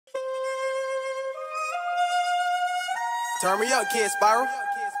Turn me up, kid Spiral.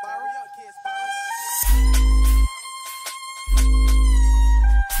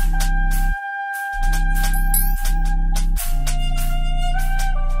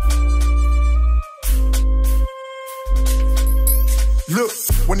 Look,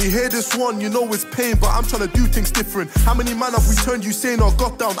 when you hear this one, you know it's pain, but I'm trying to do things different. How many man have we turned you sane or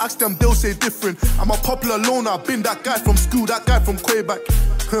got down? Ask them, they'll say different. I'm a popular loner, been that guy from school, that guy from Quebec.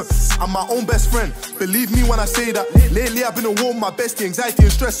 I'm my own best friend, believe me when I say that. Lately I've been a war, my bestie, anxiety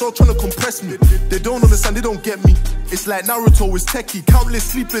and stress all trying to compress me. They don't understand, they don't get me. It's like Naruto is techie, countless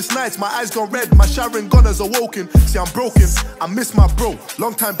sleepless nights, my eyes gone red, my Sharingan has awoken. See, I'm broken, I miss my bro,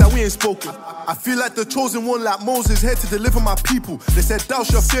 long time that we ain't spoken. I feel like the chosen one, like Moses, here to deliver my people. They said, thou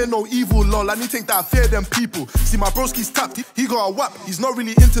shalt fear no evil, lol, I need to think that I fear them people. See, my broski's tapped, he got a whap, he's not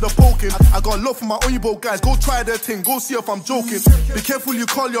really into the poking. I got love for my Oyinbo guys, go try their thing, go see if I'm joking. Be careful you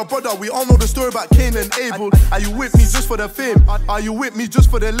call your brother, we all know the story about Cain and Abel. Are you with me just for the fame? Are you with me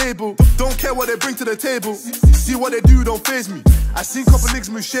just for the label? Don't care what they bring to the table, see what they do, don't faze me. I seen couple niggas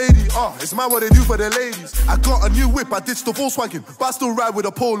move shady, it's mad what they do for the ladies. I got a new whip, I ditched the Volkswagen, but I still ride with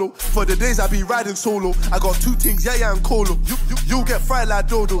a Polo. For the days I be riding solo, I got two things, yeah and Colo. You get fried like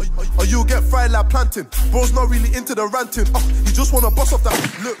Dodo, or you get fried like plantain. Bro's not really into the ranting, he just wanna bust off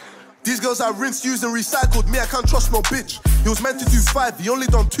that. Look, these girls are rinsed, used and recycled, me I can't trust no bitch. He was meant to do 5, he only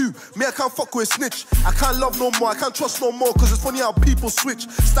done 2. Me I can't fuck with a snitch, I can't love no more, I can't trust no more. Cause it's funny how people switch.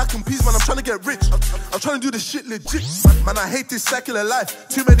 Stacking peas, man, I'm trying to get rich, I'm trying to do this shit legit. Man, I hate this secular life,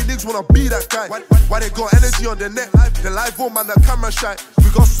 too many niggas wanna be that guy. Why they got energy on their neck, the live on man, the camera shine. We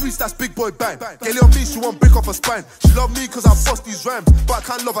got sweets, that's big boy bang. Kelly on me, she won't break off her spine. She love me cause I bust these rhymes, but I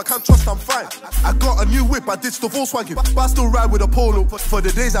can't love, I can't trust, I'm fine. I got a new whip, I ditched the Volkswagen, but I still ride with a Polo. For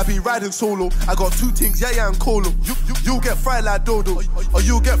the days I be riding solo, I got two things, yeah and Colo. You get fried like Dodo, or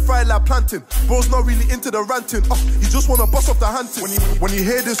you get fried like plantain. Bro's not really into the ranting, he just wanna bust off the hunting. When you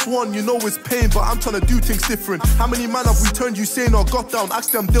hear this one, you know it's pain, but I'm trying to do things different. How many man have we turned you sane or got down?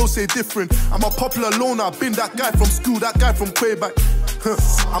 Ask them, they'll say different. I'm a popular loner, been that guy from school, that guy from Quebec.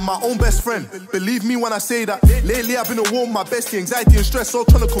 I'm my own best friend, believe me when I say that. Lately I've been a war, my bestie, anxiety and stress all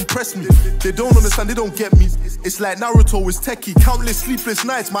trying to compress me. They don't understand, they don't get me. It's like Naruto is techie, countless sleepless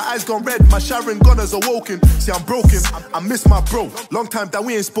nights, my eyes gone red, my Sharingan has awoken. See, I'm broken, I miss my bro, long time that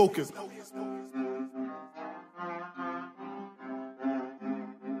we ain't spoken.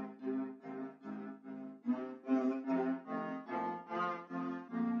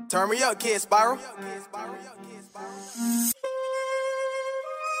 Turn me up, kid Spiral.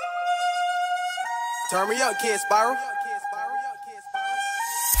 Turn me up, kid Spiral.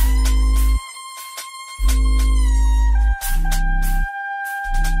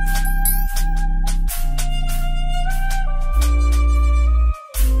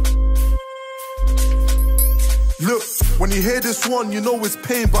 Look, when you hear this one, you know it's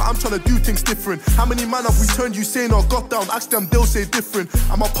pain, but I'm trying to do things different. How many man have we turned you sane or got down? Ask them, they'll say different.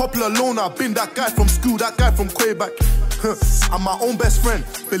 I'm a popular loner, been that guy from school, that guy from Quebec. I'm my own best friend,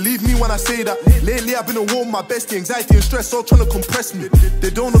 believe me when I say that. Lately I've been a war, my bestie, anxiety and stress all trying to compress me. They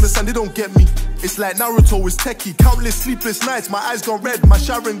don't understand, they don't get me. It's like Naruto is techie, countless sleepless nights, my eyes gone red, my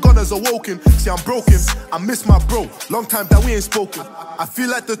Sharingan has awoken. See, I'm broken, I miss my bro, long time that we ain't spoken. I feel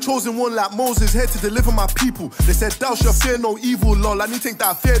like the chosen one, like Moses, here to deliver my people. They said, thou shalt fear no evil, lol, I need to think that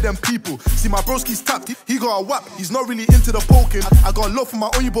I fear them people. See, my broski's tapped, he got a whap, he's not really into the poking. I got love for my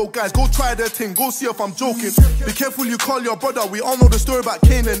Oyinbo guys, go try their thing, go see if I'm joking. Be careful you call your brother, we all know the story about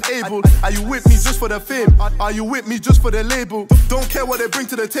Cain and Abel. Are you with me just for the fame? Are you with me just for the label? Don't care what they bring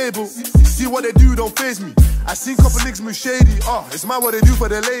to the table, see what they do, don't faze me. I seen couple niggas move shady, it's mad what they do for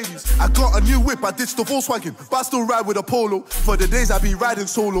the ladies. I got a new whip, I ditched the Volkswagen, but I still ride with a Polo. For the days I be riding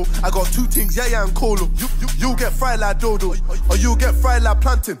solo, I got two things, yeah and Colo. You get fried like Dodo, or you get fried like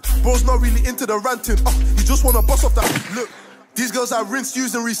plantain. Bro's not really into the ranting, he just wanna bust off that. Look, these girls are rinsed,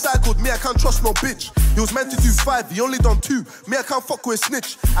 used and recycled, me I can't trust no bitch. He was meant to do 5, he only done 2. Me I can't fuck with a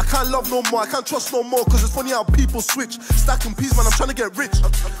snitch, I can't love no more, I can't trust no more. Cause it's funny how people switch. Stacking peas, man, I'm trying to get rich,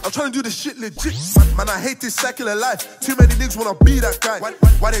 I'm trying to do this shit legit. Man, I hate this secular life, too many niggas wanna be that guy.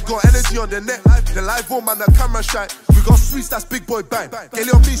 Why they got energy on their neck, the live on man, the camera shine. We got sweets, that's big boy bang. Kelly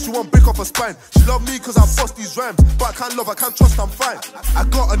on me, she won't break off her spine. She love me cause I bust these rhymes, but I can't love, I can't trust, I'm fine. I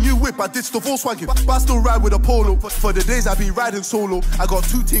got a new whip, I ditched the Volkswagen, but I still ride with a Polo. For the days I be riding solo, I got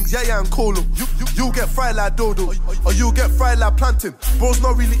two things, yeah and Colo. You get fried like Dodo, or you get fried like plantain. Bro's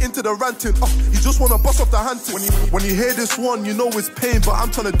not really into the ranting, he just wanna bust off the hunting. When you hear this one, you know it's pain, but I'm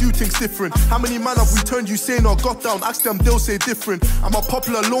trying to do things different. How many man have we turned you sane or got down? Ask them, they'll say different. I'm a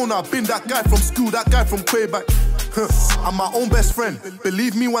popular loner, been that guy from school, that guy from Quebec. I'm my own best friend,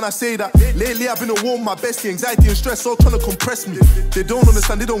 believe me when I say that. Lately I've been a war with my bestie, anxiety and stress all trying to compress me. They don't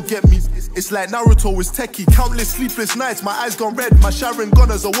understand, they don't get me. It's like Naruto is techie, countless sleepless nights, my eyes gone red, my Sharingan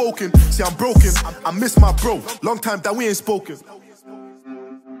has awoken. See, I'm broken, I miss my bro, long time that we ain't spoken.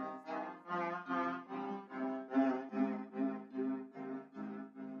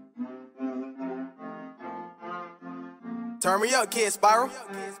 Turn me up, kid Spiral.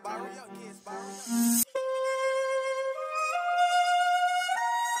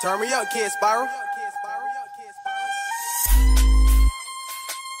 Turn me up, kid Spiral.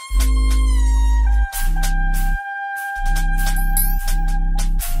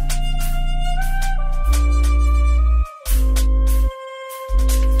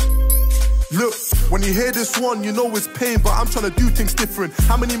 Look, when you hear this one, you know it's pain, but I'm trying to do things different.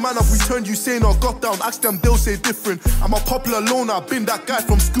 How many man have we turned you sane or got down? Ask them, they'll say different. I'm a popular loner, I've been that guy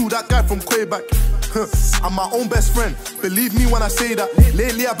from school, that guy from Quebec. I'm my own best friend, believe me when I say that.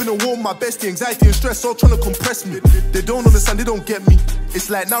 Lately I've been a war with my bestie, anxiety and stress all trying to compress me. They don't understand, they don't get me. It's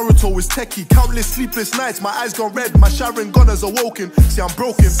like Naruto is techie, countless sleepless nights, my eyes gone red, my Sharingan has awoken. See, I'm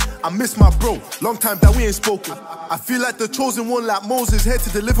broken, I miss my bro, long time that we ain't spoken. I feel like the chosen one, like Moses, here to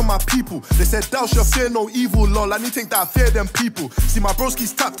deliver my people. They said thou shalt fear no evil, lol, and you think that I fear them people. See, my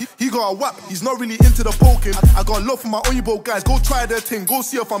broski's tapped, he got a whap, he's not really into the poking. I got love for my Oyinbo guys, go try their thing, go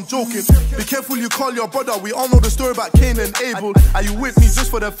see if I'm joking. Be careful you call your brother, we all know the story about Cain and Abel. Are you with me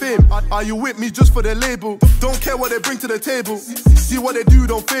just for the fame? Are you with me just for the label? Don't care what they bring to the table, see what they do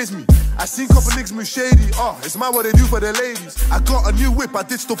don't faze me. I seen couple niggas move shady, it's mad what they do for the ladies. I got a new whip, I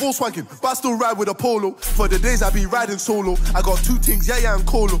ditched the Volkswagen, but I still ride with a Polo. For the days I be riding solo, I got two things, yeah and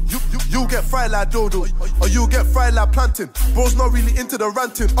Colo. You get fried like Dodo, or you get fried like plantain. Bro's not really into the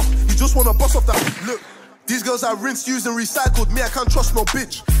ranting, he just wanna bust off that. Look, these girls I rinsed, used and recycled, me I can't trust no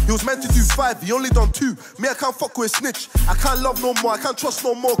bitch. He was meant to do 5, he only done 2. Me I can't fuck with a snitch. I can't love no more, I can't trust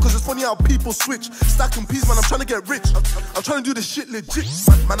no more, cause it's funny how people switch. Stacking peas, man, I'm trying to get rich. I'm trying to do this shit legit.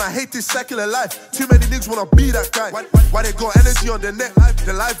 Man, I hate this secular life. Too many niggas wanna be that guy. Why they got energy on their neck?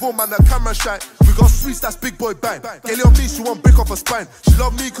 The live on, man, the camera shy. We got sweets, that's big boy bang. Kelly on me, she won't break off her spine. She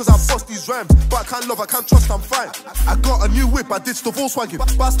love me cause I bust these rhymes, but I can't love, I can't trust, I'm fine. I got a new whip, I ditched the Volkswagen,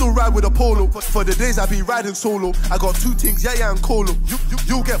 but I still ride with a Polo. For the days I be riding solo, I got two things, yeah and Colo.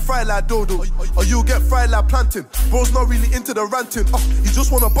 You'll get fried like Dodo, or you'll get fried like plantain. Bro's not really into the ranting, he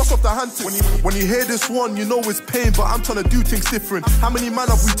just wanna bust off the hunting. When you hear this one, you know it's pain, but I'm trying to do things different. How many man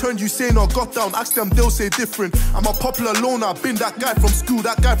have we turned you sane or got down? Ask them, they'll say different. I'm a popular loner, I've been that guy from school,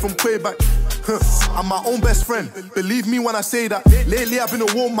 that guy from Quebec. I'm my own best friend, believe me when I say that. Lately I've been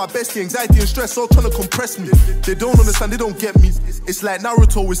a war with my bestie, anxiety and stress all trying to compress me. They don't understand, they don't get me. It's like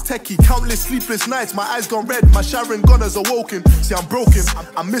Naruto is techie, countless sleepless nights, my eyes gone red, my Sharingan has awoken. See, I'm broken,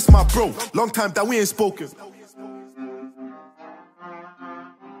 I miss my bro, long time that we ain't spoken.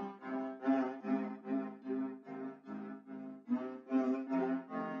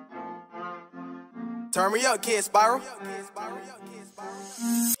 Turn me up, kid Spiral.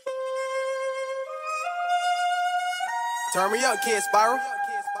 Turn me up, kid Spiral.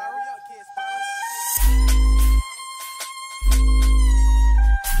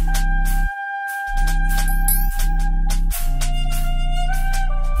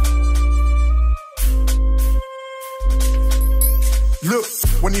 Look,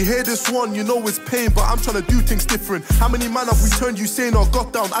 when you hear this one, you know it's pain, but I'm trying to do things different. How many man have we turned you sane or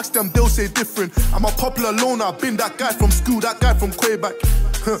got down? Ask them, they'll say different. I'm a popular loner, I've been that guy from school, that guy from Quebec.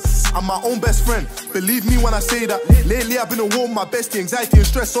 I'm my own best friend, believe me when I say that. Lately I've been a war with my bestie, anxiety and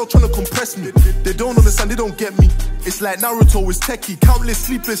stress all trying to compress me. They don't understand, they don't get me. It's like Naruto is techie, countless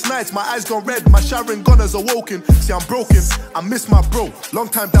sleepless nights, my eyes gone red, my Sharingan has awoken. See, I'm broken, I miss my bro, long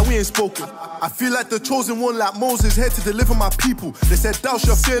time that we ain't spoken. I feel like the chosen one, like Moses, here to deliver my people. They said thou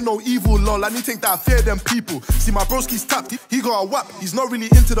shalt fear no evil, lol, and you think that I fear them people. See, my broski's tapped, he got a whap, he's not really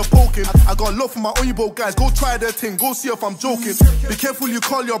into the poking. I got love for my Oyinbo guys, go try their thing, go see if I'm joking. Be careful you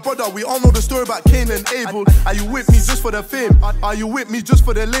call your brother, we all know the story about Cain and Abel. Are you with me just for the fame? Are you with me just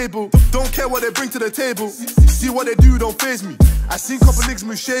for the label? Don't care what they bring to the table, see what they do don't faze me. I seen couple niggas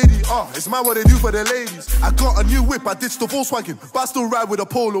move shady, it's mad what they do for the ladies. I got a new whip, I ditched the Volkswagen, but I still ride with a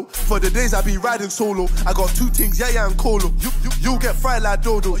Polo. For the days I be riding solo, I got two things, yeah and Colo. You'll get fried like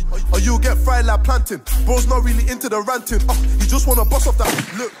Dodo, or you'll get fried like plantain. Bro's not really into the ranting, he just wanna bust off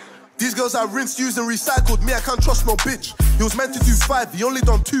that. Look, these girls I rinsed, used and recycled, me I can't trust no bitch. He was meant to do 5, he only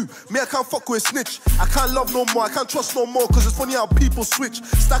done 2. Me I can't fuck with a snitch. I can't love no more, I can't trust no more, cause it's funny how people switch.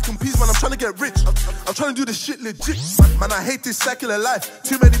 Stacking peas, man, I'm trying to get rich. I'm trying to do this shit legit. Man, I hate this secular life.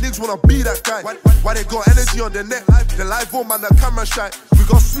 Too many niggas wanna be that guy. Why they got energy on their neck? The live on, man, the camera shy. We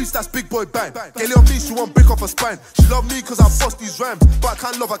got streets, that's big boy bang. Gaily on me, she won't break off her spine. She love me cause I bust these rhymes, but I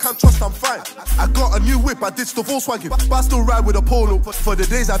can't love, I can't trust, I'm fine. I got a new whip, I ditched the Volkswagen, but I still ride with a Polo. For the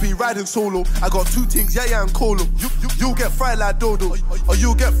days I be riding solo, I got two things, yeah and Colo. You'll get fried like dodo, or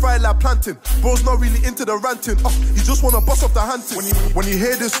you'll get fried like plantain. Bro's not really into the ranting, you just wanna bust off the hunting. When you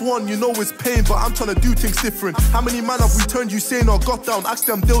hear this one, you know it's pain, but I'm trying to do things different. How many man have we turned you sane or got down? Ask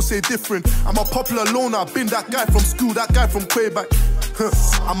them, they'll say different. I'm a popular loner, been that guy from school, that guy from Quebec.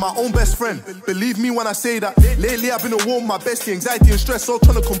 I'm my own best friend, believe me when I say that. Lately I've been a war with my bestie, anxiety and stress all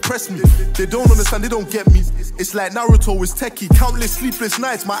trying to compress me. They don't understand, they don't get me. It's like Naruto is techie, countless sleepless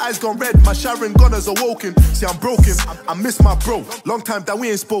nights, my eyes gone red, my Sharingan has awoken. See I'm broken, I miss my bro, long time that we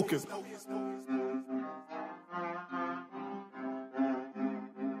ain't spoken.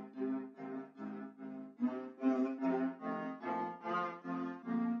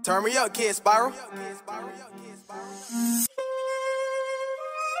 Turn me up, Kid Spiral.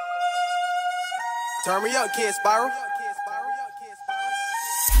 Turn me up, Kid Spiral.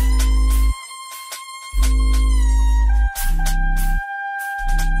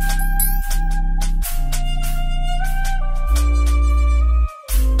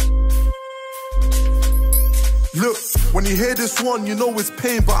 Look, when you hear this one, you know it's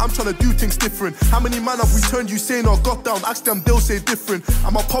pain, but I'm trying to do things different. How many man have we turned you sane or got down? Ask them, they'll say different.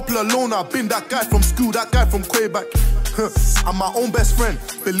 I'm a popular loner, been that guy from school, that guy from Quebec. I'm my own best friend,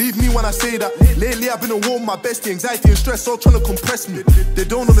 believe me when I say that. Lately I've been a war with my bestie, anxiety and stress all trying to compress me. They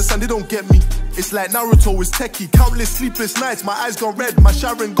don't understand, they don't get me. It's like Naruto is techie, countless sleepless nights, my eyes gone red, my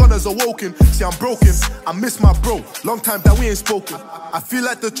Sharingan has awoken. See I'm broken, I miss my bro, long time that we ain't spoken. I feel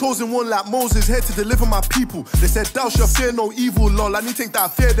like the chosen one, like Moses, here to deliver my people. They said thou shalt fear no evil, lol, I need to think that I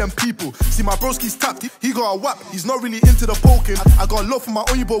fear them people. See my broski's tapped, he got a whap, he's not really into the poking. I got love for my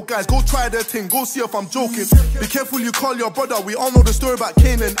Oyinbo guys, go try their thing, go see if I'm joking. Be careful you call your brother, we all know the story about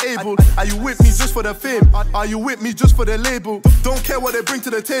Cain and Abel. Are you with me just for the fame? Are you with me just for the label? Don't care what they bring to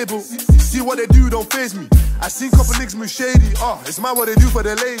the table, see what they do, don't faze me. I seen couple niggas move shady, it's mad what they do for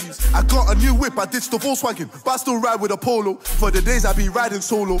the ladies. I got a new whip, I ditched the Volkswagen, but I still ride with a Polo. For the days I be riding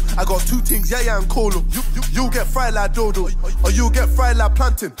solo, I got two things, yeah and Colo. You'll get fried like dodo, or you'll get fried like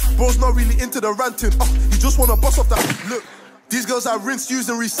plantain. Bro's not really into the ranting, you just wanna bust off that. Look, these girls I rinsed, used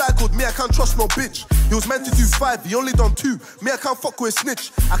and recycled, me I can't trust no bitch. He was meant to do 5, he only done 2. Me I can't fuck with a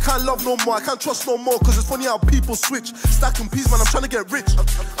snitch. I can't love no more, I can't trust no more, cause it's funny how people switch. Stacking peas, man, I'm trying to get rich.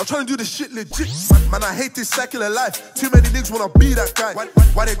 I'm trying to do this shit legit. Man, I hate this cycle of life. Too many niggas wanna be that guy.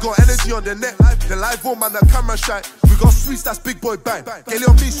 Why they got energy on their neck? The live on, man, the camera shy. We got streets, that's big boy bang. Gaily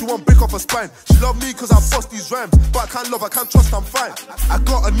on me, she won't break off her spine. She love me cause I bust these rhymes, but I can't love, I can't trust, I'm fine. I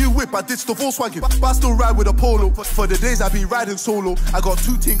got a new whip, I ditched the Volkswagen, but I still ride with a Polo. For the days I be riding solo, I got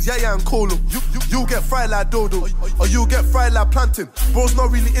two things, yeah and Colo. You'll get fried like dodo, or you'll get fried like plantain. Bro's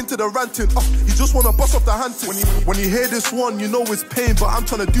not really into the ranting, you just wanna bust off the hunting. When you hear this one, you know it's pain, but I'm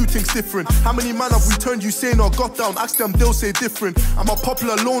trying to do things different. How many man have we turned you sane or got down? Ask them, they'll say different. I'm a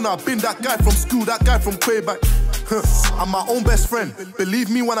popular loner, been that guy from school, that guy from Quebec. I'm my own best friend, believe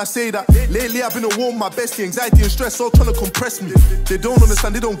me when I say that. Lately I've been a war with my bestie, anxiety and stress all trying to compress me. They don't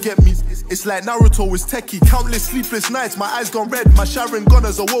understand, they don't get me. It's like Naruto is techie, countless sleepless nights, my eyes gone red, my Sharingan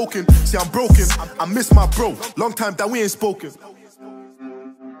has awoken. See I'm broken, I miss my bro, long time that we ain't spoken.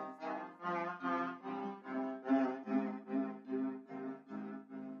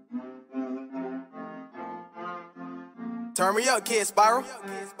 Turn me up, Kid Spiral.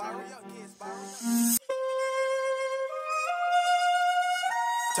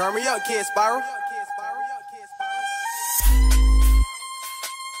 Turn me up, Kid Spiral.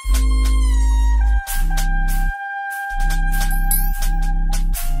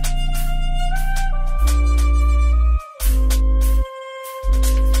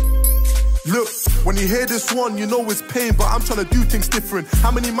 Look, when you hear this one, you know it's pain, but I'm trying to do things different.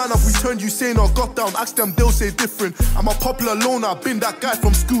 How many man have we turned you sane or got down? Ask them, they'll say different. I'm a popular loner, been that guy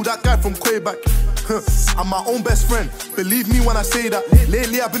from school, that guy from Quebec. I'm my own best friend, believe me when I say that.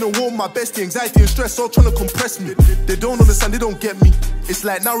 Lately I've been a war with my bestie, anxiety and stress all trying to compress me. They don't understand, they don't get me. It's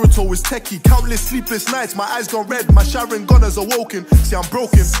like Naruto is techie, countless sleepless nights, my eyes gone red, my Sharingan has awoken. See I'm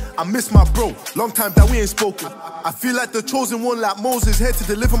broken, I miss my bro, long time that we ain't spoken. I feel like the chosen one, like Moses, here to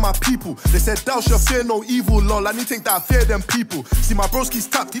deliver my people. They said thou shalt fear no evil, lol, I need to think that I fear them people. See my broski's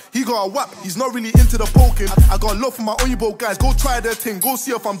tapped, he got a whap, he's not really into the poking. I got love for my Oyinbo guys, go try their thing, go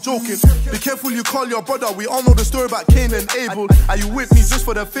see if I'm joking. Be careful you call your brother, we all know the story about Cain and Abel. Are you with me just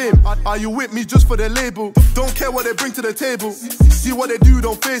for the fame? Are you with me just for the label? Don't care what they bring to the table, see what they do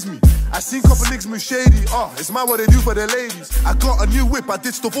don't faze me. I seen couple niggas move shady, it's mad what they do for the ladies. I got a new whip, I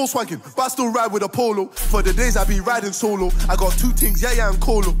ditched the Volkswagen, but I still ride with a Polo. For the days I be riding solo, I got two things, yeah and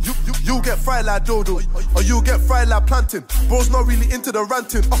Colo. You'll get fried like Dodo, or you'll get fried like plantain. Bro's not really into the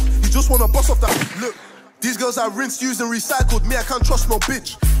ranting, he just wanna bust off that. Look, these girls I rinsed, used and recycled, me I can't trust no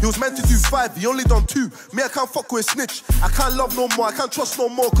bitch. He was meant to do 5, he only done 2. Me I can't fuck with a snitch. I can't love no more, I can't trust no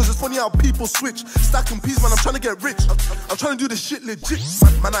more, cause it's funny how people switch. Stacking peas, man, I'm trying to get rich. I'm trying to do this shit legit.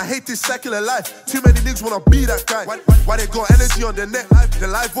 Man, I hate this cycle of life. Too many niggas wanna be that guy. Why they got energy on their neck? The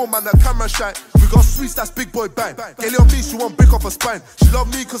live on, man, the camera shine. We got sweets, that's big boy bang. Kelly on me, she won't break off her spine. She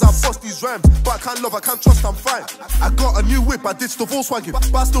love me cause I bust these rhymes, but I can't love, I can't trust, I'm fine. I got a new whip, I ditched the Volkswagen,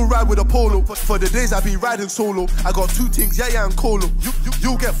 but I still ride with a Polo. For the days I be riding solo, I got two things, yeah and Colo.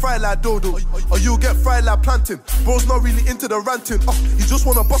 You'll get fried like Dodo, or you'll get fried like plantain. Bro's not really into the ranting, he just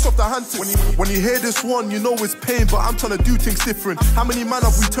wanna bust off the hunting. When you hear this one, you know it's pain, but I'm trying to do things different. How many man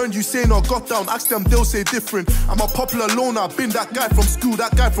have we turned you sane or got down? Ask them, they'll say different. I'm a popular loner, been that guy from school,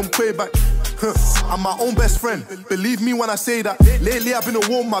 that guy from Quebec. I'm my own best friend, believe me when I say that. Lately I've been a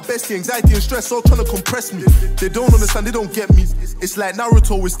war, my bestie, anxiety and stress all trying to compress me. They don't understand, they don't get me. It's like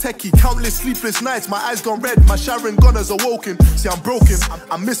Naruto is techie, countless sleepless nights, my eyes gone red, my Sharingan has awoken. See I'm broken,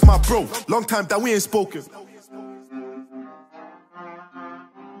 I miss my bro, long time that we ain't spoken.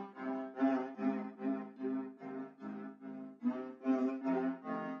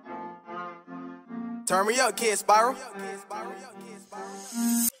 Turn me up, kid Spiral.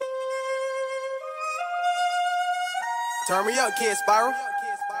 Turn me up, kid Spiral.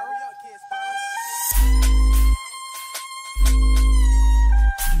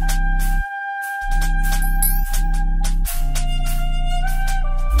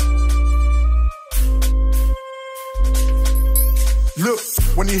 Look,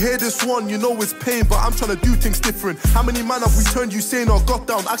 when you hear this one, you know it's pain, but I'm trying to do things different. How many man have we turned you sane or got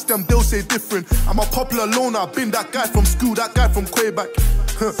down? Ask them, they'll say different. I'm a popular loner, been that guy from school, that guy from Quebec.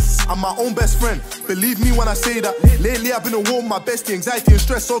 I'm my own best friend, believe me when I say that. Lately I've been a war, my bestie, anxiety and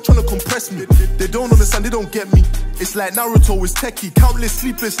stress all trying to compress me. They don't understand, they don't get me. It's like Naruto is techie, countless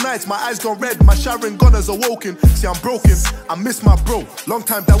sleepless nights, my eyes gone red, my Sharingan has awoken. See I'm broken, I miss my bro, long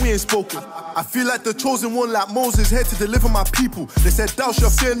time that we ain't spoken. I feel like the chosen one, like Moses, here to deliver my people. They said thou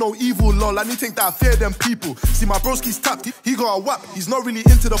shalt fear no evil, lol, and you think that I fear them people. See my broski's tapped, he got a whap, he's not really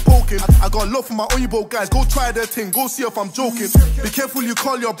into the poking. I got love for my Oyibo guys, go try their thing, go see if I'm joking. Be careful you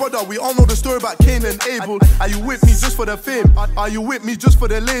call your brother, we all know the story about Cain and Abel. Are you with me just for the fame? Are you with me just for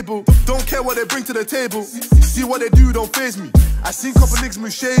the label? Don't care what they bring to the table, see what they do don't faze me. I seen couple niggas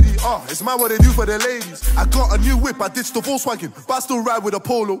move shady, it's mad what they do for the ladies. I got a new whip, I ditched the Volkswagen, but I still ride with a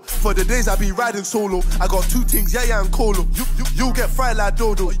Polo. For the days I be riding solo, I got two things, yeah and Colo. You'll get fried like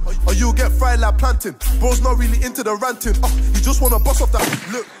Dodo, or you'll get fried like plantain. Bro's not really into the ranting, he just wanna bust off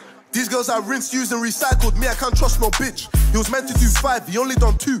that. Look, these girls I rinsed, used and recycled, me I can't trust no bitch. He was meant to do 5, he only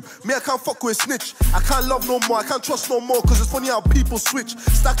done 2. Me I can't fuck with a snitch. I can't love no more, I can't trust no more, cause it's funny how people switch.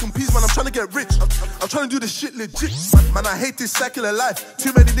 Stacking peas, man, I'm trying to get rich. I'm trying to do this shit legit. Man, I hate this cycle of life.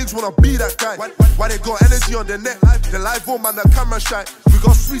 Too many niggas wanna be that guy. Why they got energy on their neck? The live on, man, the camera shine. We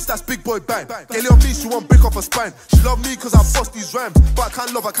got sweets, that's big boy bang. Kelly on me, she won't break off her spine. She love me cause I bust these rhymes, but I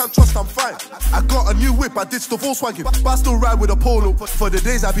can't love, I can't trust, I'm fine. I got a new whip, I ditched the Volkswagen, but I still ride with a Polo. For the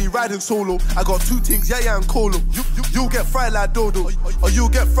days I be riding solo, I got two things, yeah and Colo. You'll get fried like Dodo, or you'll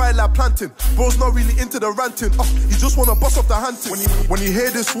get fried like plantain. Bro's not really into the ranting, he just wanna bust off the hunting. When you hear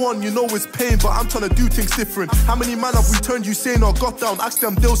this one, you know it's pain, but I'm trying to do things different. How many man have we turned you sane or got down? Ask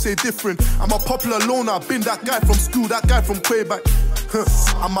them, they'll say different. I'm a popular loner, been that guy from school, that guy from Quebec.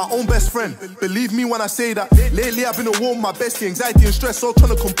 I'm my own best friend, believe me when I say that. Lately I've been a war, my bestie, anxiety and stress all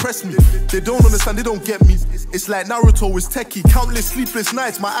trying to compress me. They don't understand, they don't get me. It's like Naruto is techie, countless sleepless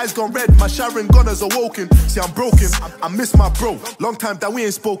nights, my eyes gone red, my Sharingan has awoken. See I'm broken, I miss my bro, long time that we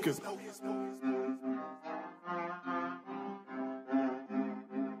ain't spoken.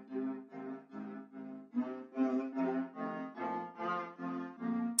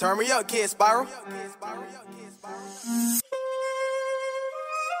 Turn me up, kid Spiral.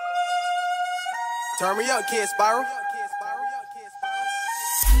 Turn me up, kid Spiral.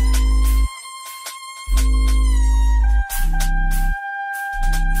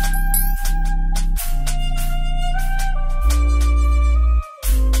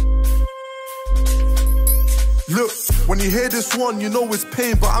 Look, when you hear this one, you know it's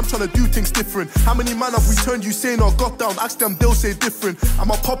pain, but I'm trying to do things different. How many man have we turned you sane or got down? Ask them, they'll say different.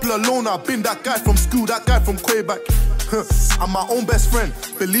 I'm a popular loner, been that guy from school, that guy from Quebec. I'm my own best friend,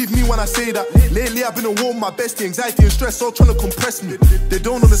 believe me when I say that. Lately I've been a war, my bestie, anxiety and stress all trying to compress me. They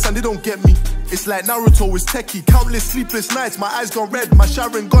don't understand, they don't get me. It's like Naruto is techie. Countless sleepless nights, my eyes gone red, my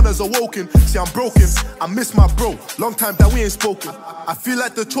Sharingan has awoken. See, I'm broken, I miss my bro. Long time that we ain't spoken. I feel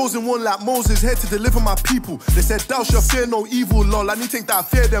like the chosen one, like Moses, here to deliver my people. They said, thou shalt fear no evil, lol. I need to think that I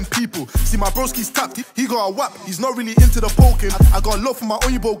fear them people. See, my broski's tapped, he got a whap. He's not really into the poking. I got love for my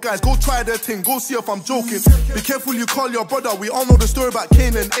Oyinbo guys. Go try their thing, go see if I'm joking. Be careful you call your brother. We all know the story about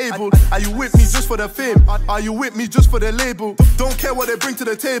Cain and Abel. Are you with me just for the fame? Are you with me just for the label? Don't care what they bring to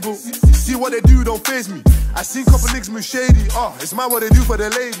the table. See what they do, don't faze me. I seen couple niggas move shady. It's mad what they do for the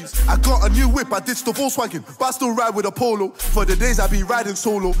ladies. I got a new whip, I ditched the Volkswagen, but I still ride with a Polo. For the days I be riding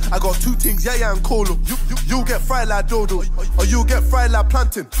solo. I got two things, yeah and Colo. You get fried like Dodo, or you get fried like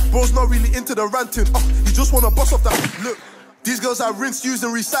plantain. Bro's not really into the ranting. He just wanna bust off that. Look, these girls I rinsed, used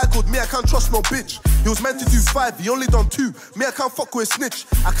and recycled. Me, I can't trust no bitch. He was meant to do 5, he only done 2. Me, I can't fuck with a snitch.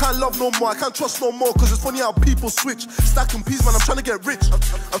 I can't love no more, I can't trust no more. Cause it's funny how people switch. Stacking peas, man, I'm trying to get rich.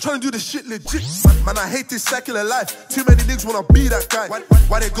 I'm trying to do this shit legit. Man, I hate this secular life. Too many niggas wanna be that guy.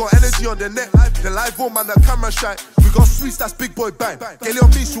 Why they got energy on their neck? The live on, man, the camera shine. We got sweets, that's big boy bang. Kelly on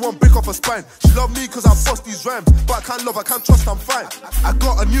me, she won't break off her spine. She love me cause I bust these rhymes. But I can't love, I can't trust, I'm fine. I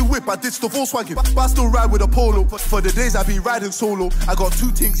got a new whip, I ditched the Volkswagen, but I still ride with a Polo. For the days I be riding solo. I got two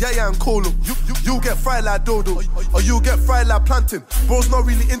things, yeah and Colo. You get fried like Dodo, or you get fried like plantain. Bro's not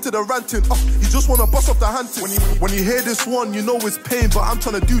really into the ranting. He just wanna bust off the hunting. When you hear this one, you know it's pain, but I'm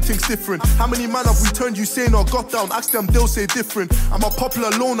trying to do things different. How many man have we turned you sane or got down? Ask them, they'll say different. I'm a popular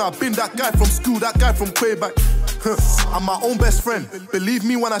loner, been that guy from school, that guy from Quebec. I'm my own best friend, believe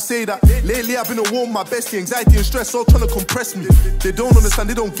me when I say that. Lately I've been a war with my bestie, anxiety and stress all trying to compress me. They don't understand,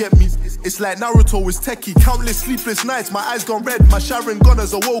 they don't get me. It's like Naruto is techie. Countless sleepless nights, my eyes gone red, my Sharingan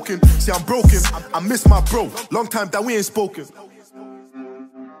has awoken. See, I'm broken, I miss my bro. Long time that we ain't spoken.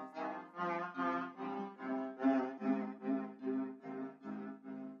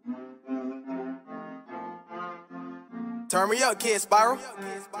 Turn me up, kid Spiral.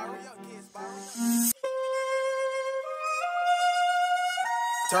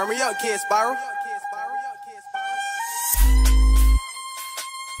 Turn me up, kid Spiral.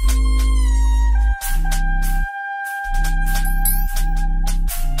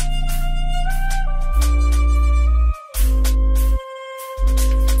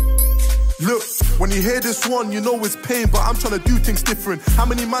 Look, when you hear this one, you know it's pain, but I'm trying to do things different. How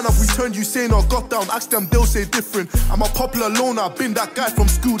many man have we turned you sane or got down? Ask them, they'll say different. I'm a popular loner, been that guy from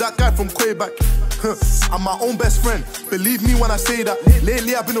school, that guy from Quebec. I'm my own best friend, believe me when I say that.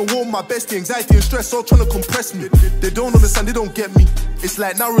 Lately I've been a war with my bestie, anxiety and stress all trying to compress me. They don't understand, they don't get me. It's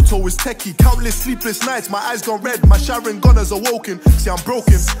like Naruto is techie. Countless sleepless nights, my eyes gone red, my Sharingan has awoken. See, I'm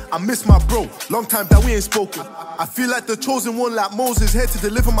broken, I miss my bro. Long time that we ain't spoken. I feel like the chosen one, like Moses, here to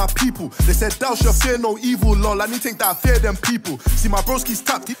deliver my people. They said, thou shalt fear no evil, lol. I need to think that I fear them people. See, my broski's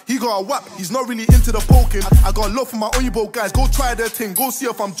tapped, he got a whap. He's not really into the poking. I got love for my Oyinbo guys. Go try their thing, go see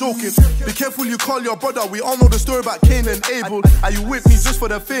if I'm joking. Be careful you call your brother. We all know the story about Cain and Abel. Are you with me just for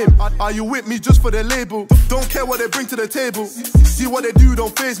the fame? Are you with me just for the label? Don't care what they bring to the table. See what they do,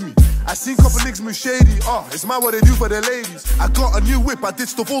 don't faze me. I seen couple niggas move shady. It's mad what they do for the ladies. I got a new whip, I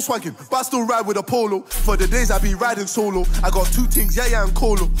ditched the Volkswagen, but I still ride with a Polo. For the days I be riding solo. I got two things, yeah and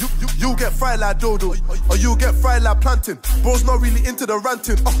Colo. You get fried like Dodo, or you get fried like plantain. Bro's not really into the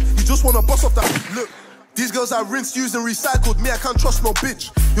ranting. He just wanna bust off that. Look, these girls I rinsed, used and recycled. Me, I can't trust no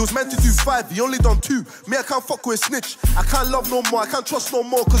bitch. He was meant to do 5, he only done 2. Me, I can't fuck with a snitch. I can't love no more, I can't trust no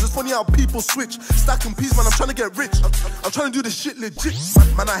more. Cause it's funny how people switch. Stacking peas, man, I'm trying to get rich. I'm trying to do this shit legit.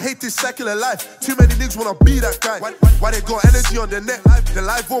 Man, I hate this secular life. Too many niggas wanna be that guy. Why they got energy on their neck? The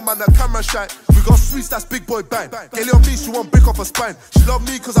live on, man, the camera shine. We got sweets, that's big boy bang. Kelly on me, she won't break off her spine. She love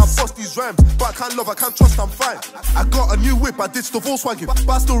me cause I bust these rhymes. But I can't love, I can't trust, I'm fine. I got a new whip, I ditched the Volkswagen, but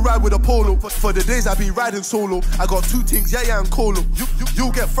I still ride with a Polo. For the days I be riding solo. I got two things, yeah and Colo.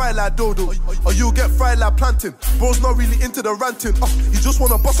 You get fried like Dodo, or you get fried like plantain. Bro's not really into the ranting. He just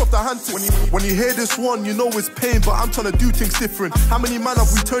wanna bust off the hunting. When you hear this one, you know it's pain, but I'm trying to do things different. How many man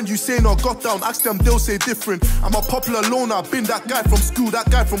have we turned you sane or got down? Ask them, they'll say different. I'm a popular loner, been that guy from school, that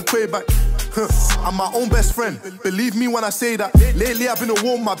guy from Quebec. I'm my own best friend, believe me when I say that. Lately I've been a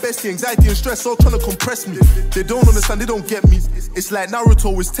war with my bestie, anxiety and stress all trying to compress me. They don't understand, they don't get me. It's like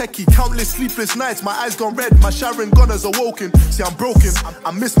Naruto is techie. Countless sleepless nights, my eyes gone red, my Sharingan has awoken. See, I'm broken,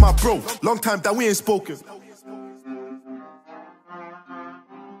 I miss my bro. Long time that we ain't spoken.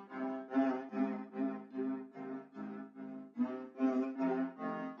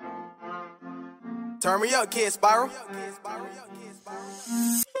 Turn me up, kid Spiral.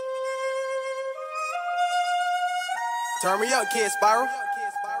 Turn me up, kid Spiral.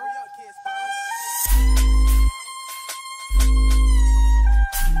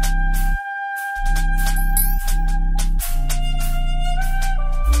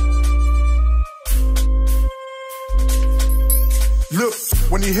 Look,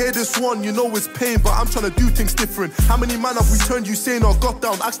 when you hear this one, you know it's pain, but I'm trying to do things different. How many man have we turned you sane or got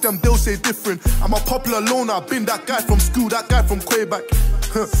down? Ask them, they'll say different. I'm a popular loner, I've been that guy from school, that guy from Quebec.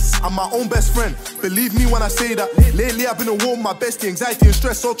 I'm my own best friend, believe me when I say that. Lately I've been a war with my bestie, anxiety and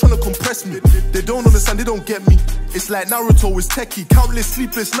stress all trying to compress me. They don't understand, they don't get me. It's like Naruto is techie, countless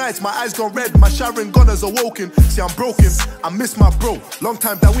sleepless nights, my eyes gone red, my Sharingan has awoken. See, I'm broken, I miss my bro, long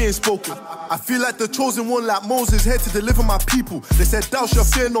time that we ain't spoken. I feel like the chosen one, like Moses, here to deliver my people. They said thou shalt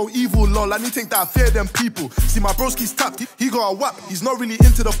fear no evil, lol, I need to think that I fear them people. See, my broski's tapped, he got a whap, he's not really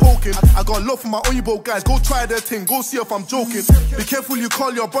into the poking. I got love for my Oyinbo guys, go try their thing, go see if I'm joking. Be careful you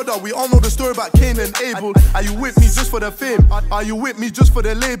call your brother, we all know the story about Cain and Abel. Are you with me just for the fame? Are you with me just for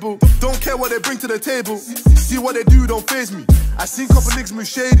the label? Don't care what they bring to the table, see what they do don't faze me. I seen couple niggas move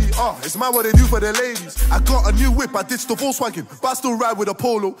shady, it's mad what they do for the ladies. I got a new whip, I ditched the Volkswagen, but I still ride with a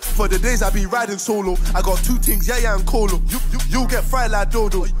Polo. For the days I be riding solo, I got two things, yeah and Colo. You get fried like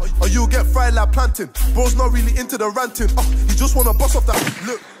Dodo, or you get fried like plantain. Bro's not really into the ranting, he just wanna bust off that.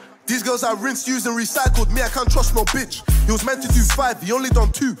 Look, these girls I rinsed, used and recycled, me I can't trust no bitch. He was meant to do 5, he only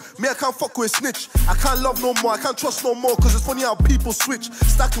done 2. Me I can't fuck with a snitch. I can't love no more, I can't trust no more, cause it's funny how people switch.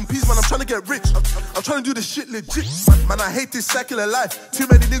 Stacking peas, man, I'm trying to get rich. I'm trying to do this shit legit. Man, I hate this secular life. Too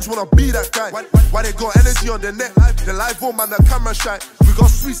many niggas wanna be that guy. Why they got energy on their neck? The live on, man, the camera shy. We got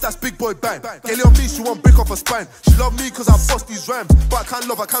sweets, that's big boy bang. Kelly on me, she won't break off her spine. She love me cause I bust these rhymes, but I can't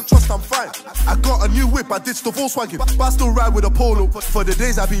love, I can't trust, I'm fine. I got a new whip, I ditched the Volkswagen, but I still ride with a Polo. For the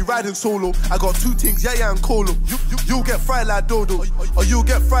days I be riding solo, I got two things, yeah and Colo. You'll get fried like Dodo, or you'll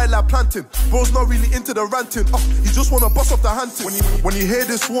get fried like plantain. Bro's not really into the ranting, he just wanna bust off the hunting. When you hear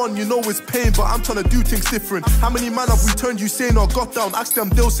this one, you know it's pain, but I'm trying to do things different. How many man have we turned you sane or got down? Ask them,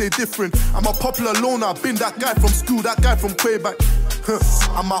 they'll say different. I'm a popular loner, I've been that guy from school, that guy from Quebec.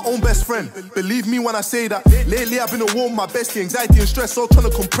 I'm my own best friend, believe me when I say that. Lately I've been a war with my bestie, anxiety and stress all trying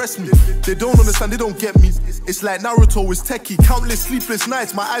to compress me. They don't understand, they don't get me. It's like Naruto is techie, countless sleepless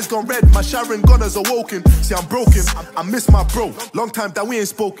nights, my eyes gone red, my Sharingan has awoken. See, I'm broken, I miss my bro, long time that we ain't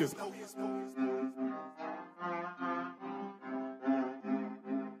spoken.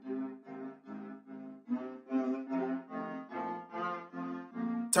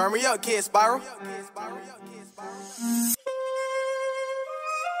 Turn me up, kid Spiral.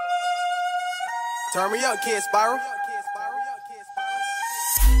 Turn me up, kid Spiral.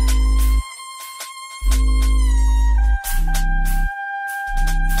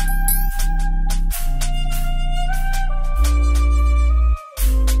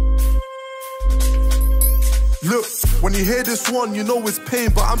 Look, when you hear this one, you know it's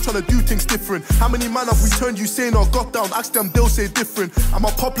pain, but I'm trying to do things different. How many man have we turned you sane or got down? Ask them, they'll say different. I'm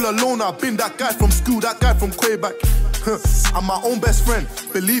a popular loner, I've been that guy from school, that guy from Quebec. I'm my own best friend,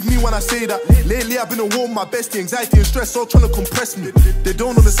 believe me when I say that. Lately I've been a war with my bestie, anxiety and stress all trying to compress me. They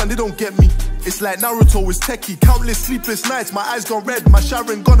don't understand, they don't get me. It's like Naruto is techie, countless sleepless nights, my eyes gone red, my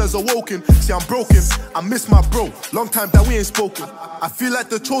Sharingan has awoken. See, I'm broken, I miss my bro, long time that we ain't spoken. I feel like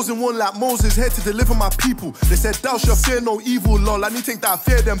the chosen one, like Moses, here to deliver my people. They said thou shalt fear no evil, lol, I need to think that I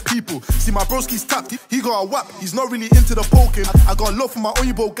fear them people. See, my broski's tapped, he got a whap, he's not really into the poking. I got love for my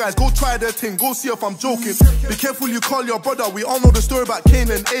Oyinbo guys, go try their thing, go see if I'm joking. Be careful you call your brother, we all know the story about Cain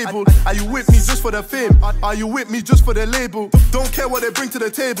and Abel. Are you with me just for the fame? Are you with me just for the label? Don't care what they bring to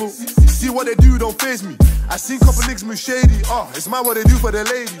the table, see what they do don't faze me. I seen couple niggas move shady, it's mad what they do for the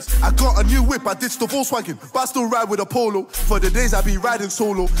ladies. I got a new whip, I ditched the Volkswagen, but I still ride with a Polo. For the days I be riding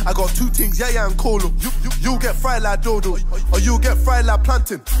solo, I got two things, yeah and Colo. You'll get fried like Dodo, or you'll get fried like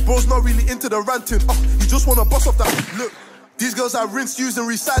plantain. Bro's not really into the ranting, he just wanna bust off that. Look, these girls I rinsed, used and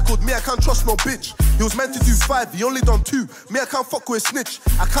recycled, me I can't trust no bitch. He was meant to do 5, he only done 2. Me I can't fuck with a snitch.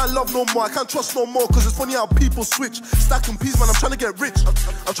 I can't love no more, I can't trust no more, cause it's funny how people switch. Stacking peas, man, I'm trying to get rich.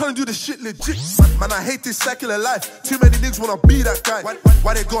 I'm trying to do this shit legit. Man, I hate this secular life. Too many niggas wanna be that guy.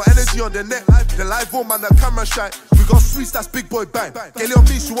 Why they got energy on their neck? The live on, man, the camera shy. We got sweets, that's big boy bang. Kelly on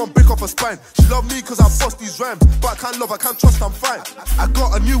me, she won't break off her spine. She love me cause I bust these rhymes, but I can't love, I can't trust, I'm fine. I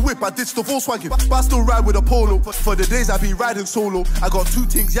got a new whip, I ditched the Volkswagen, but I still ride with a Polo. For the days I be riding solo, I got two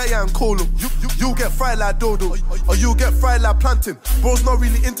things, yeah and Colo. You'll get fried like Dodo, or you'll get fried like plantain. Bro's not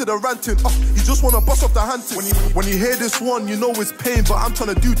really into the ranting, he just wanna bust off the hunting. When you hear this one, you know it's pain, but I'm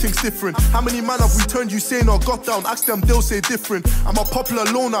trying to do things different. How many man have we turned you sane or got down? Ask them, they'll say different. I'm a popular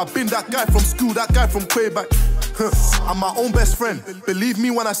loner, I've been that guy from school, that guy from Quebec. I'm my own best friend, believe me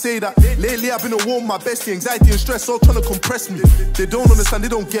when I say that. Lately I've been a war with my bestie, anxiety and stress all trying to compress me. They don't understand, they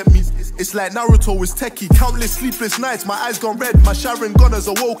don't get me. It's like Naruto is techie, countless sleepless nights, my eyes gone red, my Sharingan has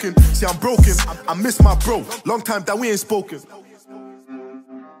awoken. See, I'm broken, I miss my bro, long time that we ain't spoken.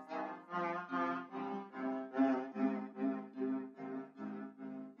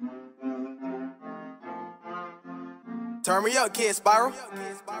 Turn me up, Kid Spiral.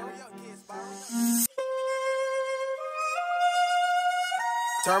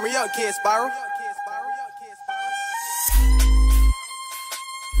 Turn me up, Kid Spiral.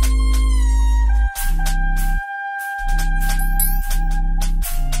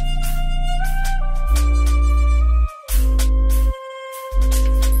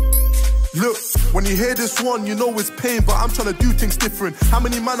 Look, when you hear this one, you know it's pain, but I'm trying to do things different. How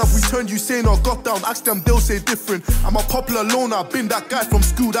many man have we turned you saying or got down? Ask them, they'll say different. I'm a popular loner, been that guy from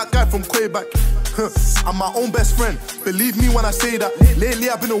school, that guy from Quebec. I'm my own best friend, believe me when I say that. Lately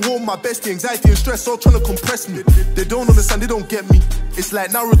I've been a war with my bestie, anxiety and stress all trying to compress me. They don't understand, they don't get me. It's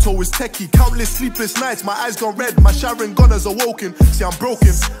like Naruto is techie, countless sleepless nights, my eyes gone red, my Sharingan has awoken. See, I'm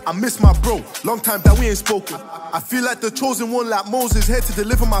broken, I miss my bro, long time that we ain't spoken. I feel like the chosen one, like Moses, here to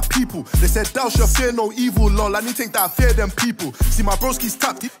deliver my people. They said thou shalt fear no evil, lol, I need to think that I fear them people. See, my broski's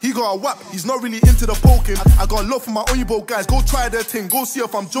tapped, he got a whap, he's not really into the poking. I got love for my Oyinbo guys, go try their thing, go see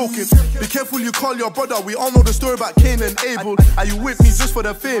if I'm joking. Be careful you call your brother, we all know the story about Cain and Abel. Are you with me just for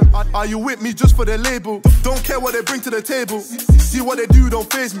the fame? Are you with me just for the label? Don't care what they bring to the table, see what they do,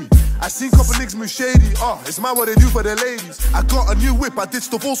 don't faze me. I seen couple niggas move shady, it's mad what they do for the ladies. I got a new whip, I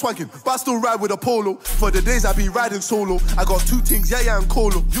ditched the Volkswagen, but I still ride with a Polo. For the days I be riding solo, I got two things, yeah and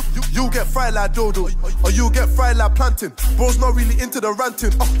Colo. You get fried like Dodo, or you get fried like plantain. Bro's not really into the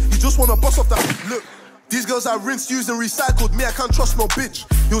ranting, he just wanna bust off that. Look, these girls I rinsed, used and recycled, me I can't trust no bitch.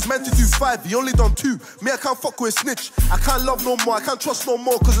 He was meant to do 5, he only done 2. Me I can't fuck with a snitch. I can't love no more, I can't trust no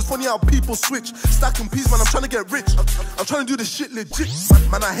more, cause it's funny how people switch. Stacking peas, man, I'm trying to get rich. I'm trying to do this shit legit.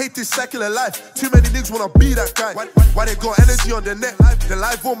 Man, I hate this cycle of life. Too many niggas wanna be that guy. Why they got energy on their neck? The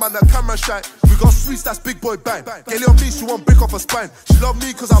live on, man, the camera shy. We got sweets, that's big boy bang. Kelly on me, she won't break off her spine. She love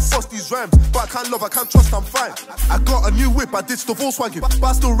me cause I bust these rhymes, but I can't love, I can't trust, I'm fine. I got a new whip, I ditched the Volkswagen, but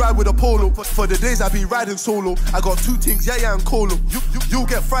I still ride with a Polo. For the days I be riding solo, I got two things, yeah and Colo. You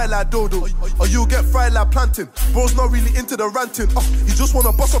get fried like Dodo, or you get fried like plantain. Bro's not really into the ranting, he just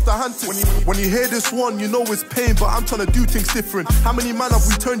wanna bust off the hunting. When you hear this one, you know it's pain, but I'm trying to do things different. How many man have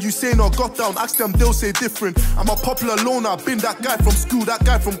we turned you saying or got down? Ask them, they'll say different. I'm a popular loner, been that guy from school, that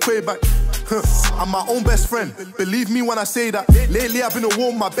guy from Quebec. I'm my own best friend, believe me when I say that. Lately I've been a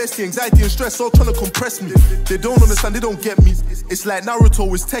war with my bestie, anxiety and stress all trying to compress me. They don't understand, they don't get me. It's like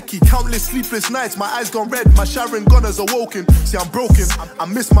Naruto is techie, countless sleepless nights, my eyes gone red, my Sharingan has awoken. See, I'm broken, I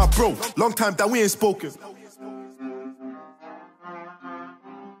miss my bro, long time that we ain't spoken.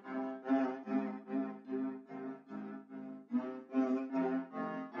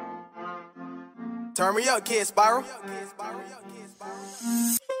 Turn me up, Kid Spiral.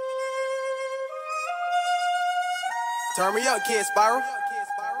 Turn me up, Kid Spiral.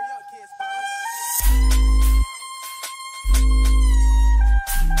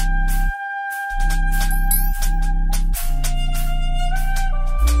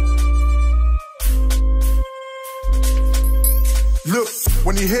 Look,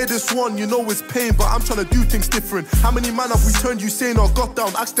 when you hear this one, you know it's pain, but I'm trying to do things different. How many man have we turned you saying or got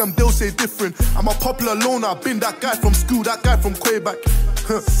down? Ask them, they'll say different. I'm a popular loner, been that guy from school, that guy from Quebec.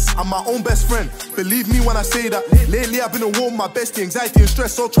 I'm my own best friend, believe me when I say that. Lately I've been a war with my bestie, anxiety and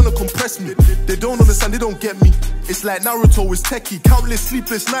stress all trying to compress me. They don't understand, they don't get me. It's like Naruto is techie, countless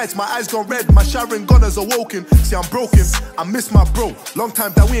sleepless nights, my eyes gone red, my Sharingan has awoken. See, I'm broken, I miss my bro, long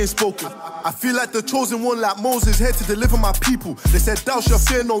time that we ain't spoken. I feel like the chosen one, like Moses, here to deliver my people. They said thou shalt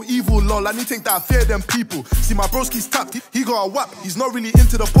fear no evil, lol, I need to think that I fear them people. See, my broski's tapped, he got a whap, he's not really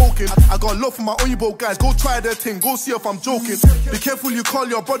into the poking. I got love for my Oyinbo guys, go try their thing, go see if I'm joking. Be careful you call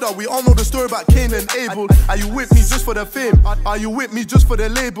your brother, we all know the story about Cain and Abel. Are you with me just for the fame? Are you with me just for the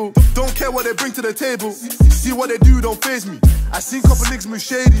label? Don't care what they bring to the table, see what they do, don't faze me. I seen couple niggas move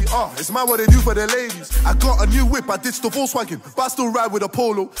shady, it's mad what they do for the ladies. I got a new whip, I ditched the Volkswagen, but I still ride with a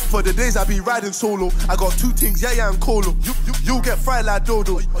Polo. For the days I be riding solo, I got two things, yeah and Colo. You get fried like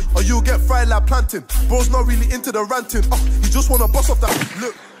Dodo, or you get fried like plantain. Bro's not really into the ranting, he just wanna bust off that.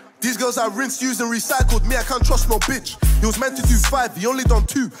 Look, these girls I rinsed, used and recycled, me I can't trust no bitch. He was meant to do 5, he only done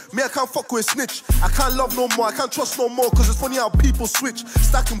 2. Me I can't fuck with a snitch. I can't love no more, I can't trust no more, cause it's funny how people switch.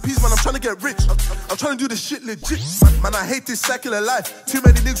 Stacking peas, man, I'm trying to get rich. I'm trying to do this shit legit. Man, I hate this cycle of life. Too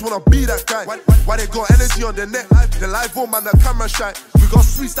many niggas wanna be that guy. Why they got energy on their neck? The live on, man, the camera shy. We got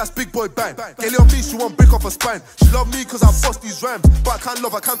sweets, that's big boy bang. Girl on me, she won't break off her spine. She love me cause I bust these rhymes, but I can't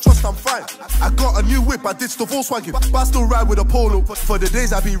love, I can't trust, I'm fine. I got a new whip, I ditched the Volkswagen, but I still ride with a Polo. For the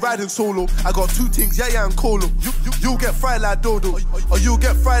days I be riding solo, I got two things, yeah and Colo. You'll get fried like Dodo, or you'll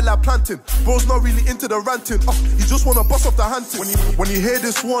get fried like plantain. Bro's not really into the ranting, he just wanna bust off the hunting. When you hear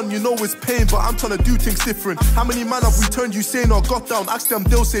this one, you know it's pain, but I'm trying to do things different. How many man have we turned you sane or got down? Ask them,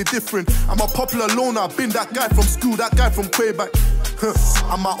 they'll say different. I'm a popular loner, been that guy from school, that guy from Quebec.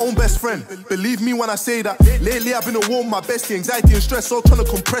 I'm my own best friend, believe me when I say that. Lately I've been a war, my bestie, anxiety and stress all trying to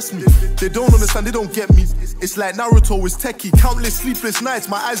compress me. They don't understand, they don't get me. It's like Naruto is techie, countless sleepless nights,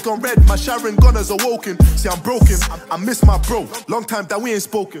 my eyes gone red, my Sharingan has awoken. See I'm broken, I miss my bro, long time that we ain't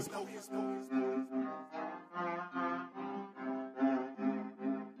spoken.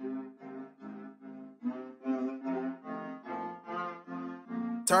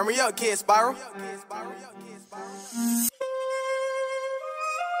 Turn me up, kid Spiral.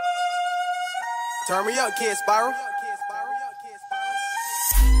 Turn me up, kid Spiral.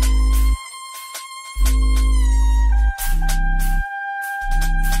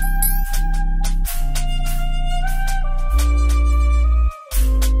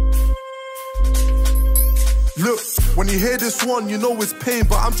 Look, when you hear this one, you know it's pain,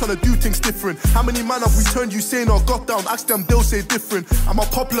 but I'm trying to do things different. How many man have we turned you sane or got down? Ask them, they'll say different. I'm a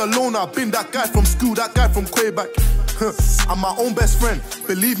popular loner, been that guy from school, that guy from Quebec. I'm my own best friend,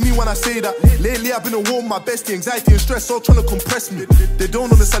 believe me when I say that. Lately I've been a war, my bestie, anxiety and stress all trying to compress me. They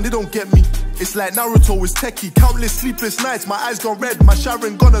don't understand, they don't get me. It's like Naruto is techie, countless sleepless nights, my eyes gone red, my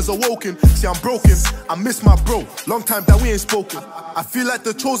Sharingan has awoken. See I'm broken, I miss my bro, long time that we ain't spoken. I feel like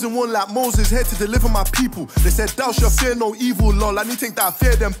the chosen one, like Moses, here to deliver my people. They said thou shalt fear no evil, lol, I need to think that I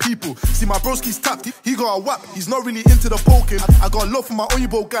fear them people. See my broski's tapped, he got a whap, he's not really into the poking. I got love for my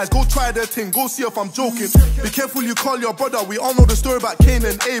Oyinbo guys, go try their thing, go see if I'm joking. Be careful you call your brother, we all know the story about Cain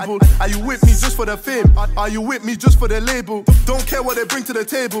and Abel. Are you with me just for the fame? Are you with me just for the label? Don't care what they bring to the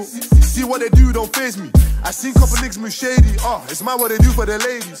table, see what they do, don't faze me. I seen couple niggas move shady, it's mad what they do for the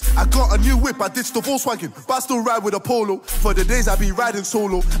ladies. I got a new whip, I ditched the Volkswagen, but I still ride with a Polo. For the days I be riding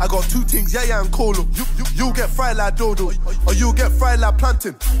solo, I got two things, yeah and Colo. You'll get fried like Dodo, or you'll get fried like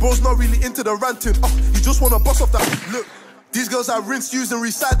plantain. Bro's not really into the ranting, he just wanna bust off that. Look, these girls I rinsed, used and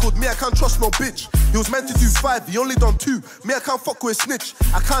recycled, me I can't trust no bitch. He was meant to do 5, he only done 2. Me I can't fuck with a snitch.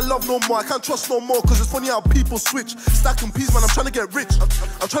 I can't love no more, I can't trust no more, cause it's funny how people switch. Stacking peas, man, I'm trying to get rich.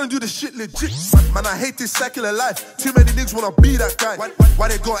 I'm trying to do this shit legit. Man, I hate this cycle of life. Too many niggas wanna be that guy. Why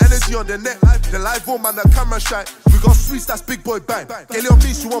they got energy on their neck? The live on, man, the camera shine. We got sweets, that's big boy bang. Girl on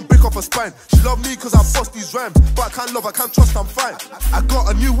me, she won't break off her spine. She love me cause I bust these rhymes, but I can't love, I can't trust, I'm fine. I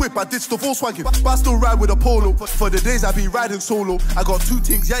got a new whip, I ditched the Volkswagen, but I still ride with a Polo. For the days I be riding solo, I got two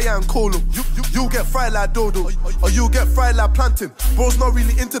things, yeah and Colo. You'll get fried like Dodo, or you'll get fried like plantain. Bro's not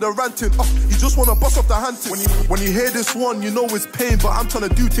really into the ranting, he just wanna bust off the hunting. When you hear this one, you know it's pain, but I'm trying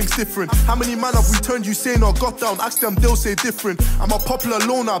to do things different. How many man have we turned you sane or got down? Ask them, they'll say different. I'm a popular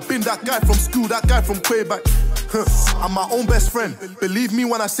loner, been that guy from school, that guy from Quebec. I'm my own best friend, believe me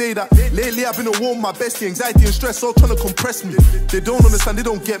when I say that. Lately I've been a war, my bestie, anxiety and stress all trying to compress me. They don't understand, they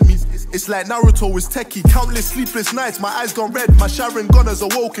don't get me. It's like Naruto is techie, countless sleepless nights, my eyes gone red, my Sharingan has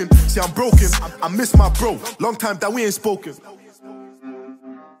awoken. See I'm broken, I miss my bro, long time that we ain't spoken.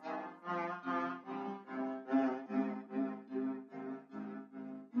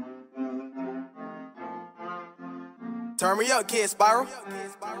 Turn me up, kid Spiral.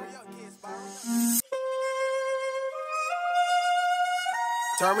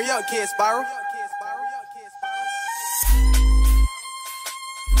 Turn me up, kid Spiral.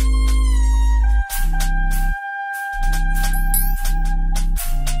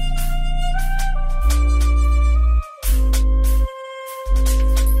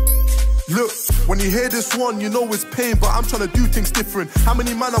 Look, when you hear this one, you know it's pain, but I'm trying to do things different. How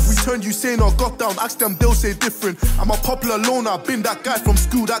many man have we turned you sane or got down? Ask them, they'll say different. I'm a popular loner, been that guy from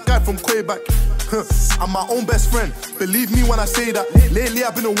school, that guy from Quebec. I'm my own best friend, believe me when I say that. Lately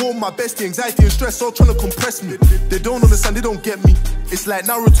I've been a war, my bestie, anxiety and stress all trying to compress me. They don't understand, they don't get me. It's like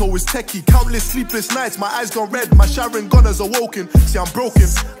Naruto is techie, countless sleepless nights, my eyes gone red, my Sharingan has awoken. See I'm broken,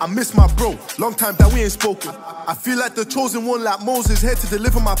 I miss my bro, long time that we ain't spoken. I feel like the chosen one, like Moses, here to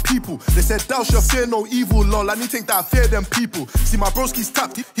deliver my people. They said thou shalt fear no evil, lol, I need to think that I fear them people. See my broski's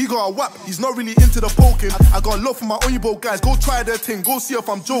tapped, he got a whap, he's not really into the poking. I got love for my Oyinbo guys, go try their thing, go see if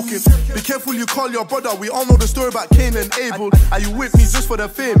I'm joking. Be careful you call your brother, we all know the story about Cain and Abel. Are you with me just for the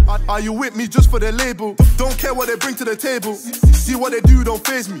fame? Are you with me just for the label? Don't care what they bring to the table, see what they they do don't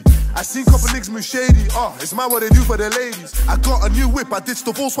faze me. I seen couple niggas move shady, it's mad what they do for the ladies. I got a new whip, I ditched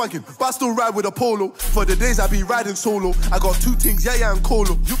the Volkswagen, but I still ride with a Polo. For the days I be riding solo, I got two things, yeah and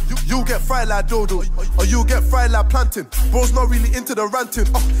Colo. You'll get fried like Dodo, or you'll get fried like plantain. Bro's not really into the ranting,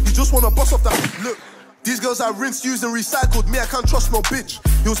 he just wanna bust off that. Look, these girls I rinsed, used and recycled. Me, I can't trust no bitch.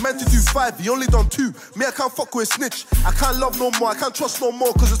 He was meant to do 5, he only done 2. Me, I can't fuck with a snitch. I can't love no more, I can't trust no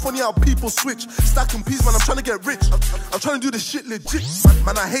more. Cause it's funny how people switch. Stacking peas, man, I'm trying to get rich. I'm trying to do this shit legit.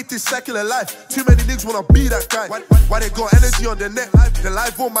 Man, I hate this secular life. Too many niggas wanna be that guy. Why they got energy on their neck? The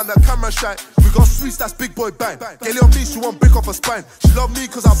live on, man, the camera shine. We got sweets, that's big boy bang. Kelly on me, she won't break off her spine. She love me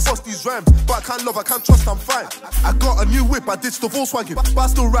cause I bust these rhymes. But I can't love, I can't trust, I'm fine. I got a new whip, I ditched the Volkswagen, but I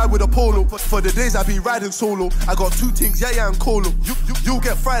still ride with a Polo. For the days I be riding solo, I got two things, yeah and Colo. You'll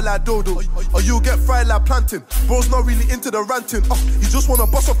get fried like Dodo, or you'll get fried like plantain. Bro's not really into the ranting, he just wanna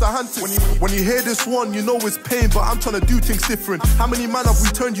bust off the hunting. When you hear this one, you know it's pain, but I'm trying to do things different. How many man have we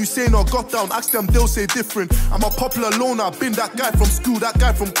turned you sane or got down? Ask them, they'll say different. I'm a popular loner, been that guy from school, that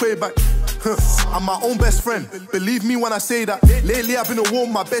guy from Quebec. I'm my own best friend, believe me when I say that. Lately I've been a war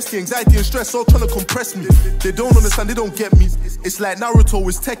with my bestie, anxiety and stress all trying to compress me. They don't understand, they don't get me. It's like Naruto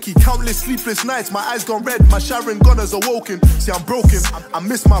is techie, countless sleepless nights, my eyes gone red, my Sharingan has awoken. See I'm broken, I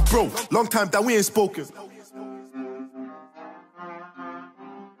miss my bro, long time that we ain't spoken.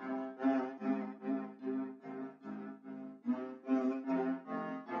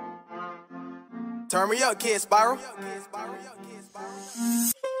 Turn me up, kid Spiral.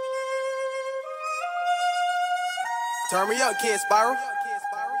 Turn me up, kid Spiral.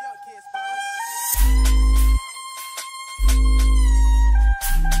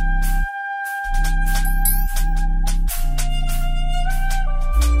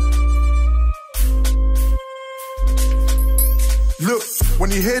 Look,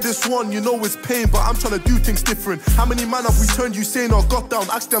 when you hear this one, you know it's pain, but I'm trying to do things different. How many man have we turned you sane or got down?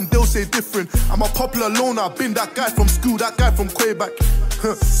 Ask them, they'll say different. I'm a popular loner, been that guy from school, that guy from Quebec.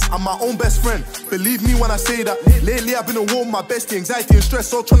 I'm my own best friend, believe me when I say that. Lately I've been a war with my bestie, anxiety and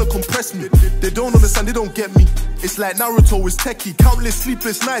stress all trying to compress me. They don't understand, they don't get me. It's like Naruto is techie, countless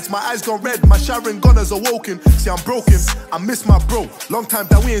sleepless nights, my eyes gone red, my Sharingan has awoken. See I'm broken, I miss my bro, long time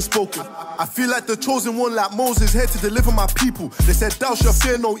that we ain't spoken. I feel like the chosen one like Moses, here to deliver my people. They said thou shalt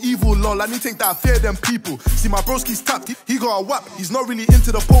fear no evil, lol, I need to think that I fear them people. See my broski's tapped, he got a whap, he's not really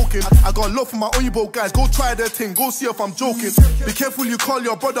into the poking. I got love for my Oyinbo guys, go try their thing, go see if I'm joking. Be careful you call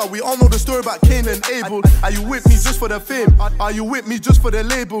your brother, we all know the story about Cain and Abel. Are you with me just for the fame? Are you with me just for the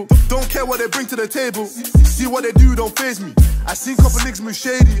label? Don't care what they bring to the table, see what they do don't faze me. I seen couple niggas move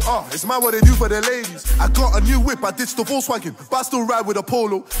shady, it's mad what they do for the ladies. I got a new whip, I ditched the Volkswagen, but I still ride with a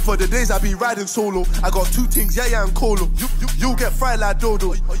Polo. For the days I be riding solo, I got two things, yeah and Colo. You'll get fried like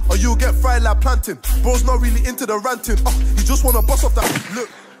Dodo, or you'll get fried like plantain. Bro's not really into the ranting, he just wanna bust off that. Look,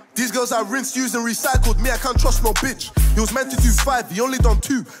 these girls I rinsed, used and recycled. Me, I can't trust no bitch. He was meant to do 5, he only done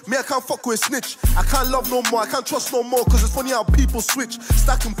 2. Me, I can't fuck with a snitch. I can't love no more, I can't trust no more. Cause it's funny how people switch.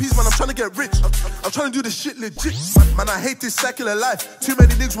 Stacking peas, man, I'm trying to get rich. I'm trying to do this shit legit. Man, I hate this secular life. Too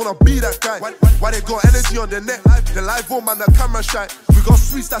many niggas wanna be that guy. Why they got energy on their neck? The live on, man, the camera shine. We got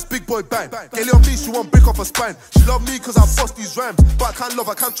sweets, that's big boy bang. Kelly on me, she won't break off her spine. She love me cause I bust these rhymes. But I can't love,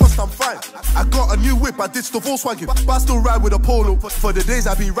 I can't trust, I'm fine. I got a new whip, I ditched the Volkswagen, but I still ride with a Polo. For the days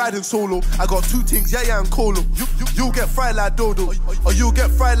I be riding solo, I got two things, yeah and Colo. You'll get fried like Dodo, or you'll get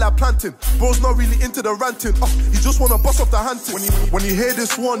fried like plantain. Bro's not really into the ranting, he just wanna bust off the hunting. When you hear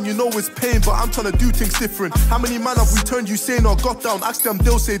this one, you know it's pain, but I'm trying to do things different. How many man have we turned you sane or got down? Ask them,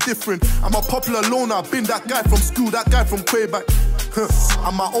 they'll say different. I'm a popular loner, been that guy from school, that guy from Quebec.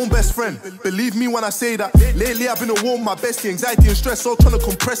 I'm my own best friend, believe me when I say that. Lately I've been a war with my bestie, anxiety and stress all trying to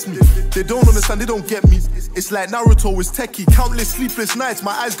compress me. They don't understand, they don't get me. It's like Naruto is techie, countless sleepless nights,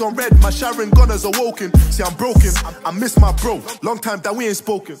 my eyes gone red, my Sharingan has awoken. See I'm broken, I miss my bro, long time that we ain't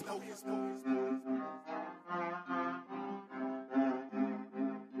spoken.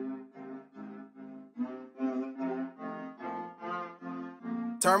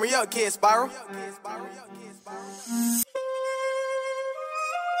 Turn me up, kid Spiral.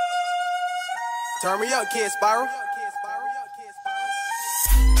 Turn me up, kid Spiral.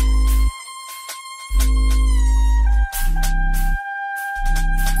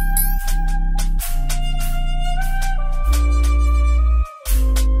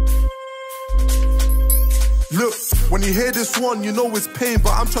 Look, when you hear this one, you know it's pain,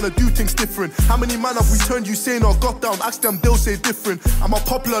 but I'm trying to do things different. How many man have we turned you sane or got down? Ask them, they'll say different. I'm a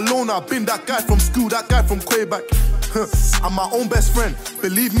popular loner, been that guy from school, that guy from Quebec. I'm my own best friend,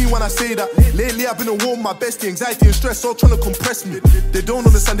 believe me when I say that. Lately I've been a war with my bestie, anxiety and stress all trying to compress me. They don't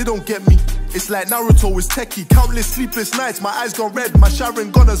understand, they don't get me. It's like Naruto is techie. Countless sleepless nights, my eyes gone red, my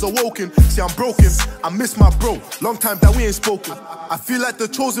Sharingan has awoken. See, I'm broken, I miss my bro. Long time that we ain't spoken. I feel like the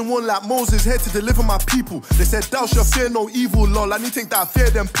chosen one, like Moses, here to deliver my people. They said, thou shalt fear no evil, lol. I need to think that I fear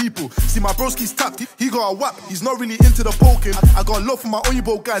them people. See, my broski's tapped, he got a whap. He's not really into the poking. I got love for my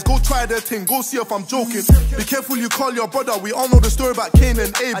Oyibo guys. Go try their thing, go see if I'm joking. Be careful you call your brother. We all know the story about Cain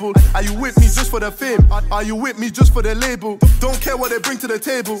and Abel. Are you with me just for the fame? Are you with me just for the label? Don't care what they bring to the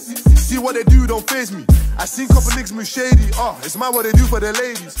table. See what they do, don't faze me. I seen couple niggas move shady. It's mad what they do for the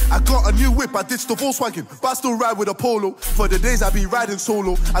ladies. I got a new whip, I ditched the Volkswagen, but I still ride with a Polo. For the days I be riding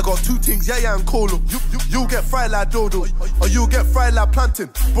solo. I got two things, yeah and Colo. You'll get fried like Dodo, or you'll get fried like plantain.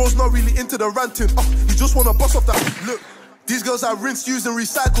 Bro's not really into the ranting. He just wanna bust off that. Look, these girls I rinsed, used and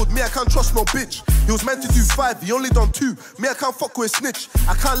recycled. Me, I can't trust no bitch. He was meant to do 5, he only done 2. Me, I can't fuck with a snitch.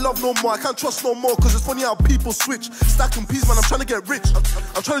 I can't love no more, I can't trust no more. Cause it's funny how people switch. Stacking peas, man, I'm trying to get rich.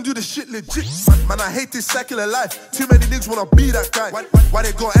 I'm trying to do this shit legit. Man, I hate this secular life. Too many niggas wanna be that guy. Why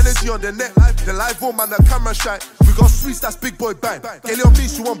they got energy on their neck? The live on, man, the camera shy. We got sweets, that's big boy bang. Kelly on me,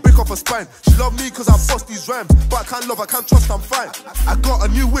 she won't break off her spine. She love me cause I bust these rhymes. But I can't love, I can't trust, I'm fine. I got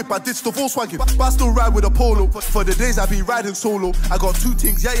a new whip, I ditched the Volkswagen, but I still ride with a Polo. For the days I be riding solo. I got two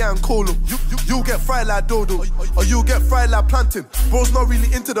things, yeah and Colo. You'll get fried like Dodo, or you'll get fried like plantain. Bro's not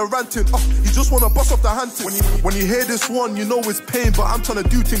really into the ranting. He just wanna bust off the hunting. When you hear this one, you know it's pain, but I'm trying to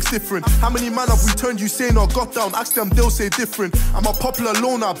do things different. How many man have we turned you sane or got down? Ask them, they'll say different. I'm a popular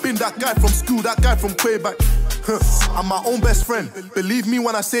loner, been that guy from school, that guy from Quebec. I'm my own best friend, believe me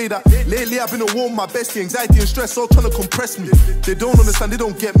when I say that. Lately I've been a war with my bestie, anxiety and stress all trying to compress me. They don't understand, they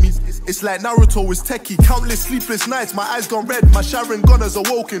don't get me. It's like Naruto is techie. Countless sleepless nights, my eyes gone red, my Sharingan has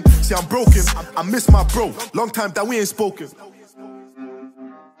awoken. See, I'm broken, I miss my bro. Long time that we ain't spoken.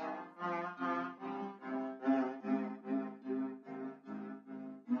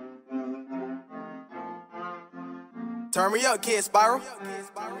 Turn me up, kid Spiral.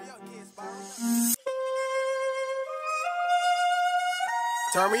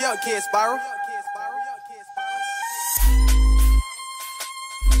 Turn me up, kid Spiral.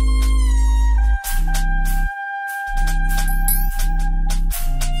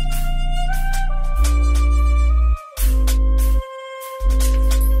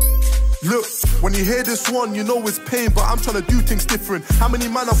 Look, when you hear this one, you know it's pain, but I'm trying to do things different. How many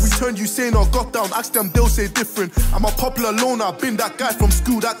man have we turned you sane or got down? Ask them, they'll say different. I'm a popular loner, been that guy from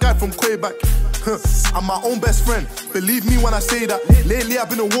school, that guy from Quebec. I'm my own best friend, believe me when I say that. Lately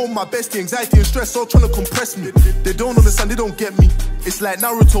I've been a war with my bestie, anxiety and stress all trying to compress me. They don't understand, they don't get me. It's like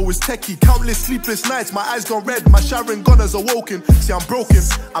Naruto is techie. Countless sleepless nights, my eyes gone red, my Sharingan has awoken. See, I'm broken,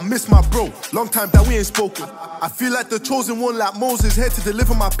 I miss my bro. Long time that we ain't spoken. I feel like the chosen one, like Moses, here to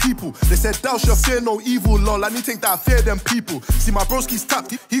deliver my people. They said, thou shalt fear no evil, lol. I need to think that I fear them people. See, my broski's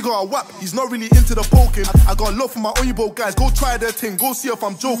tapped, he got a whap. He's not really into the poking. I got love for my Oyibo guys. Go try their thing, go see if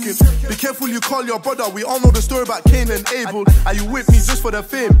I'm joking. Be careful you call your brother. We all know the story about Cain and Abel. Are you with me just for the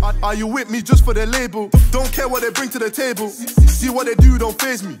fame? Are you with me just for the label? Don't care what they bring to the table. See what they do, don't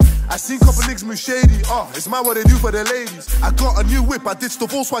faze me. I seen couple niggas move shady. It's mad what they do for the ladies. I got a new whip, I ditched the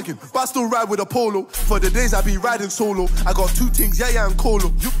Volkswagen, but I still ride with a Polo. For the days I be riding solo. I got two things, yeah and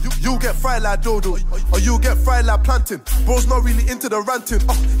Colo. You'll get fried like Dodo, or you'll get fried like plantain. Bro's not really into the ranting.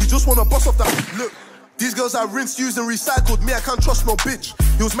 He just wanna bust off that. Look, these girls I rinsed, used and recycled. Me, I can't trust no bitch.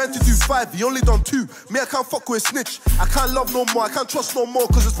 He was meant to do 5, he only done 2. Me, I can't fuck with a snitch. I can't love no more, I can't trust no more.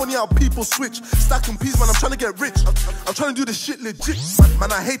 Cause it's funny how people switch. Stacking peas, man, I'm trying to get rich. I'm trying to do this shit legit.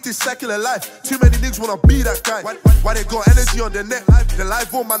 Man, I hate this secular life. Too many niggas wanna be that guy. Why they got energy on their neck? The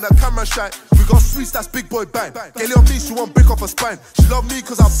live on, man, the camera shy. We got sweets, that's big boy bang. Kelly on me, she won't break off her spine. She love me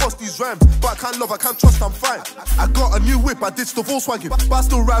cause I bust these rhymes. But I can't love, I can't trust, I'm fine. I got a new whip, I ditched the Volkswagen, but I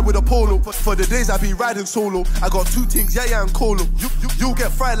still ride with a Polo. For the days I be riding solo. I got two things, yeah and Colo. You'll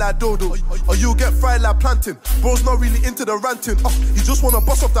get fried like Dodo, or you'll get fried like plantain. Bro's not really into the ranting. He just wanna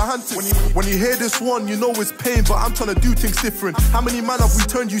bust off the hunting. When you hear this one, you know it's pain, but I'm trying to do things different. How many man have we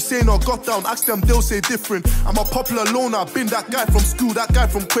turned you sane or got down? Ask them, they'll say different. I'm a popular loner, been that guy from school, that guy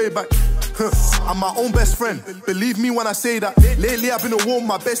from Quebec. I'm my own best friend, believe me when I say that. Lately I've been a war with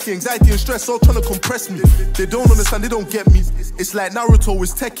my bestie, anxiety and stress all trying to compress me. They don't understand, they don't get me. It's like Naruto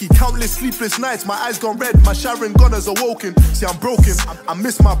is techie. Countless sleepless nights, my eyes gone red, my Sharingan has awoken. See, I'm broken, I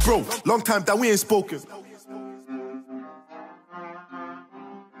miss my bro. Long time that we ain't spoken.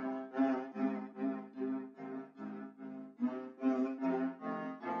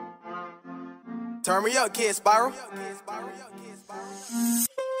 Turn me up, kid Spiral.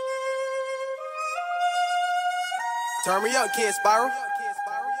 Turn me up, kid Spiral.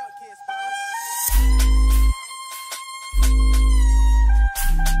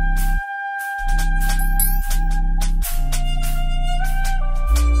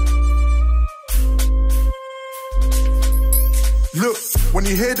 Look, when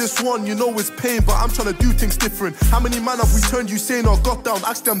you hear this one, you know it's pain, but I'm trying to do things different. How many man have we turned you sane or got down?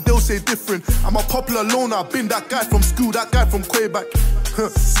 Ask them, they'll say different. I'm a popular loner, been that guy from school, that guy from Quebec.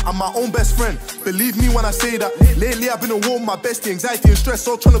 I'm my own best friend, believe me when I say that. Lately I've been a war with my bestie, anxiety and stress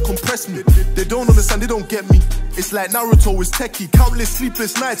all trying to compress me. They don't understand, they don't get me. It's like Naruto is techie, countless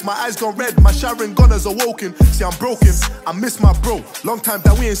sleepless nights, my eyes gone red, my Sharingan has awoken. See I'm broken, I miss my bro, long time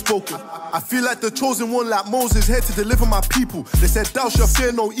that we ain't spoken. I feel like the chosen one like Moses here to deliver my people. They said thou shalt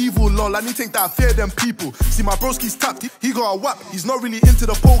fear no evil, lol, I need to think that I fear them people. See my broski's tapped, he got a whap, he's not really into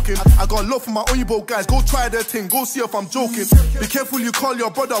the poking. I got love for my Oyinbo guys, go try their thing, go see if I'm joking. Be careful you call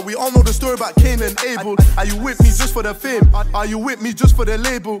your brother, we all know the story about Cain and Abel. Are you with me just for the fame? Are you with me just for the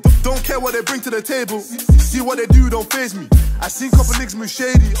label? Don't care what they bring to the table, see what they do don't faze me. I seen couple niggas move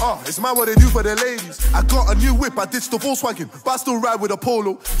shady, it's mad what they do for the ladies. I got a new whip, I ditched the Volkswagen, but I still ride with a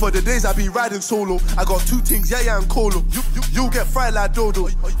Polo. For the days I be riding solo, I got two things, yeah and Colo. You get fried like Dodo,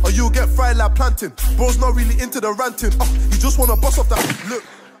 or you get fried like plantain. Bro's not really into the ranting, he just wanna bust off that. Look,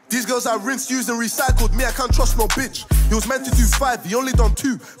 these girls I rinsed, used and recycled, me I can't trust no bitch. He was meant to do 5, he only done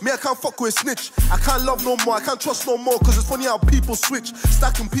 2. Me I can't fuck with a snitch. I can't love no more, I can't trust no more, cause it's funny how people switch.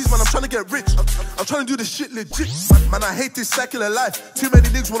 Stacking peas, man, I'm trying to get rich. I'm trying to do this shit legit. Man, I hate this secular life. Too many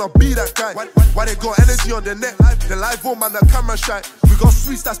niggas wanna be that guy. Why they got energy on the net? The live on, man, the camera shy. We got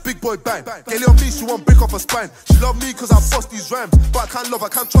sweets, that's big boy bang. Kelly on me, she won't break off her spine. She love me cause I bust these rhymes, but I can't love, I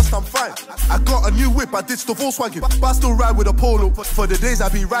can't trust, I'm fine. I got a new whip, I ditched the Volkswagen, but I still ride with a Polo. For the days I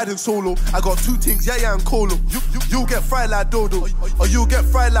be riding solo, I got two things, yeah and Colo. You get fried like Dodo, or you get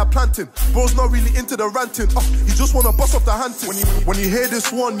fried like plantain. Bro's not really into the ranting, he just wanna bust off the hunting. When you hear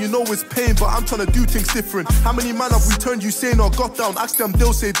this one, you know it's pain, but I'm trying to do things different. How many man have we turned you sane or got down? Ask them,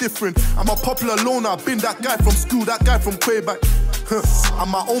 they'll say different. I'm a popular loner, been that guy from school, that guy from Quebec. I'm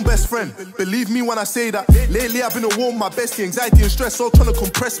my own best friend, believe me when I say that. Lately I've been a war with my bestie, anxiety and stress all trying to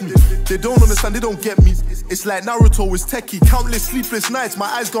compress me. They don't understand, they don't get me. It's like Naruto is techie, countless sleepless nights, my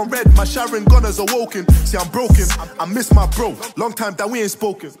eyes gone red, my Sharingan has awoken. See I'm broken, I miss my bro, long time that we ain't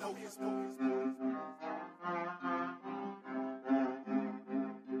spoken.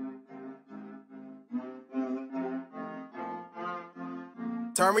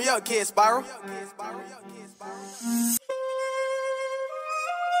 Turn me up, kid Spiral.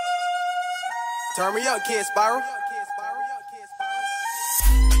 Turn me up, kid Spiral.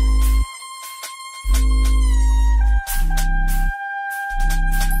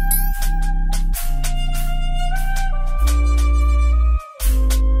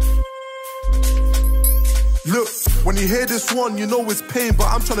 Look, when you hear this one, you know it's pain, but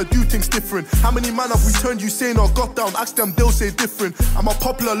I'm trying to do things different. How many man have we turned you sane or got down? Ask them, they'll say different. I'm a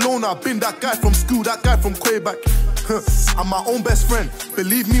popular loner, been that guy from school, that guy from Quebec. I'm my own best friend,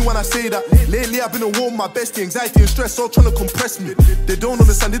 believe me when I say that. Lately I've been a war with my bestie, anxiety and stress all trying to compress me. They don't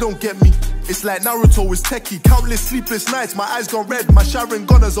understand, they don't get me. It's like Naruto is techie, countless sleepless nights, my eyes gone red, my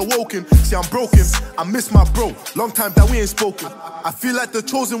Sharingan has awoken. See I'm broken, I miss my bro, long time that we ain't spoken. I feel like the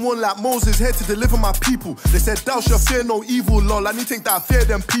chosen one like Moses here to deliver my people. They said thou shalt fear no evil, lol, I need to think that I fear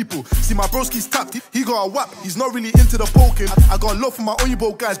them people. See my broski's tapped, he got a whap, he's not really into the poking. I got love for my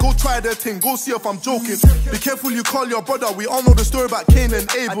Oyinbo guys, go try their thing, go see if I'm joking. Be careful you call your brother, we all know the story about Cain and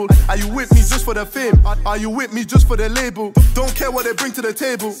Abel. Are you with me just for the fame? Are you with me just for the label? Don't care what they bring to the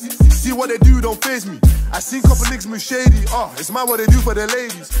table, see what they do don't faze me. I seen couple niggas move shady, it's mad what they do for the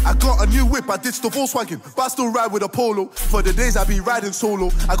ladies. I got a new whip, I ditched the Volkswagen, but I still ride with a Polo. For the days I be riding solo,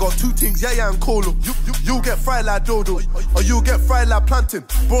 I got two things, yeah and Colo. You get fried like Dodo, or you get fried like plantain.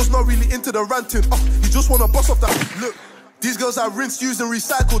 Bro's not really into the ranting, he just wanna bust off that. Look, these girls I rinsed, used and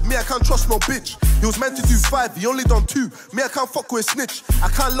recycled, me I can't trust no bitch. He was meant to do 5, he only done 2. Me I can't fuck with a snitch. I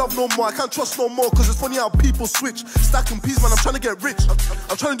can't love no more, I can't trust no more, cause it's funny how people switch. Stacking peas, man, I'm trying to get rich.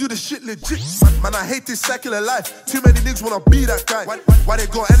 I'm trying to do this shit legit. Man, I hate this secular life. Too many niggas wanna be that guy. Why they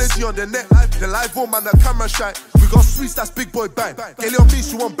got energy on the net? The live on, man, the camera shy. We got sweets, that's big boy bang. Kelly on me,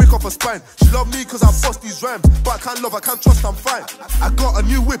 she won't break off her spine. She love me cause I bust these rhymes, but I can't love, I can't trust, I'm fine. I got a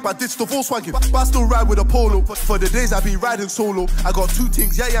new whip, I ditched the Volkswagen, but I still ride with a Polo. For the days I be riding solo, I got two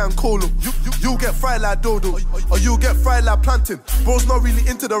things, yeah and Colo. You get fried like Dodo, or you get fried like plantain. Bro's not really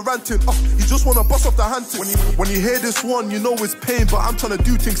into the ranting, he just wanna bust off the hunting. When you hear this one, you know it's pain, but I'm trying to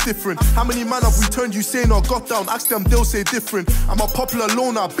do things different. How many man have we turned you sane or got down? Ask them, they'll say different. I'm a popular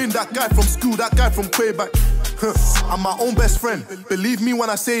loner, been that guy from school, that guy from Quebec. I'm my own best friend, believe me when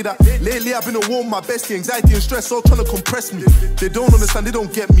I say that. Lately I've been a war with my bestie, anxiety and stress all trying to compress me. They don't understand, they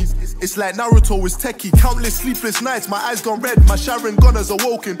don't get me. It's like Naruto is techie, countless sleepless nights, my eyes gone red, my Sharingan has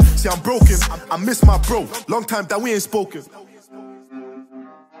awoken. See I'm broken, I miss my bro, long time that we ain't spoken.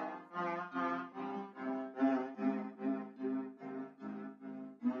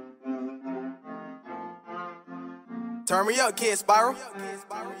 Turn me up, Kid Spiral.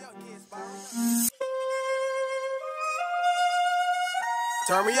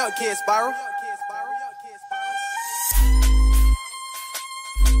 Turn me up, Kid Spiral.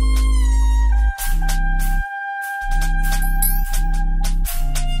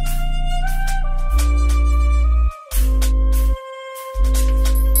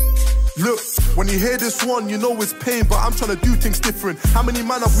 Look, when you hear this one, you know it's pain, but I'm trying to do things different. How many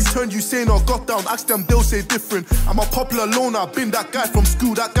man have we turned you sane or got down? Ask them, they'll say different. I'm a popular loner, been that guy from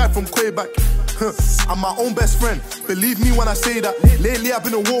school, that guy from Quebec. I'm my own best friend, believe me when I say that. Lately I've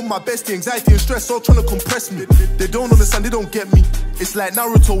been a war, my bestie, anxiety and stress all trying to compress me. They don't understand, they don't get me. It's like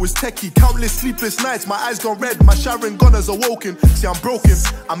Naruto is techie, countless sleepless nights, my eyes gone red, my Sharingan has awoken. See, I'm broken,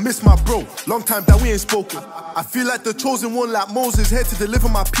 I miss my bro, long time that we ain't spoken. I feel like the chosen one, like Moses, here to deliver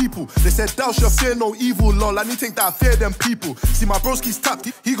my people. They said thou shalt fear no evil, lol, and you think that I fear them people. See, my broski's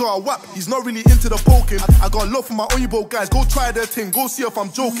tapped, he got a whap, he's not really into the poking. I got love for my Oyinbo guys, go try their thing, go see if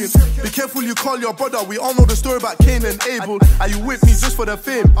I'm joking. Be careful you call your brother, we all know the story about Cain and Abel. Are you with me just for the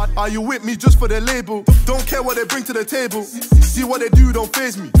fame? Are you with me just for the label? Don't care what they bring to the table, see what they do, don't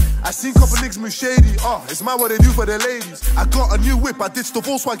faze me. I seen couple niggas move shady, it's mad what they do for the ladies. I got a new whip, I ditched the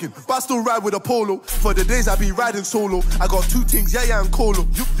Volkswagen, but I still ride with a Polo. For the days I be riding solo, I got two things, yeah and Colo.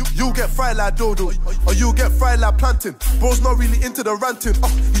 You get fried like dodo, or you get fried like plantain. Bro's not really into the ranting,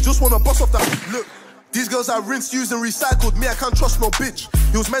 he just wanna bust off that. Look, these girls I rinsed, used and recycled, me I can't trust no bitch.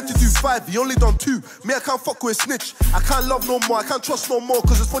 He was meant to do 5, he only done 2. Me I can't fuck with a snitch. I can't love no more, I can't trust no more,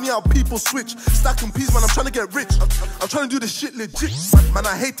 cause it's funny how people switch. Stacking peas, man, I'm trying to get rich. I'm trying to do this shit legit. Man,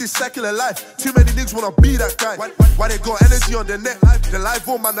 I hate this secular life. Too many niggas wanna be that guy. Why they got energy on their neck? The live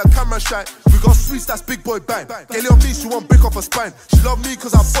on, man, the camera shine. We got sweets, that's big boy bang. Kelly on me, she won't break off her spine. She love me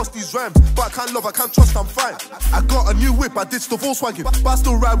cause I bust these rhymes, but I can't love, I can't trust, I'm fine. I got a new whip, I ditched the Volkswagen, but I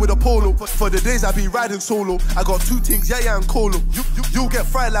still ride with a Polo. For the days I be riding solo, I got two things, yeah and Colo. You get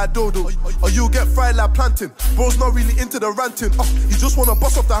fried like dodo, or you get fried like plantain. Bro's not really into the ranting, he just wanna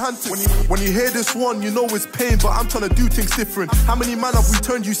bust off the hunting. When you hear this one, you know it's pain, but I'm trying to do things different. How many man have we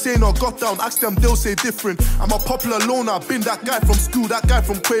turned you sane or got down? Ask them, they'll say different. I'm a popular loner, been that guy from school, that guy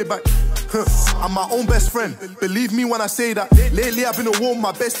from Quebec. I'm my own best friend, believe me when I say that. Lately I've been a war,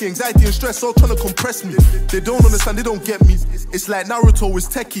 my bestie, anxiety and stress all trying to compress me. They don't understand, they don't get me. It's like Naruto is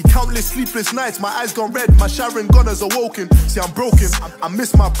techie, countless sleepless nights, my eyes gone red, my Sharingan has awoken. See, I'm broken, I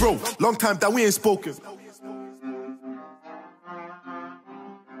miss my bro, long time that we ain't spoken.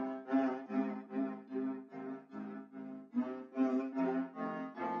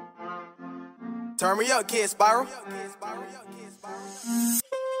 Turn me up, Kid Spiral.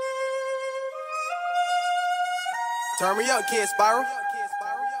 Turn me up, Kid Spiral.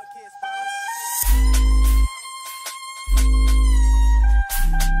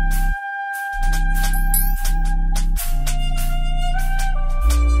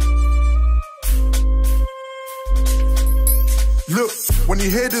 Look, when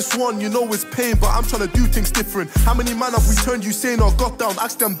you hear this one, you know it's pain, but I'm trying to do things different. How many man have we turned you sane or got down?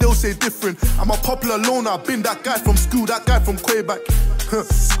 Ask them, they'll say different. I'm a popular loner, been that guy from school, that guy from Quebec.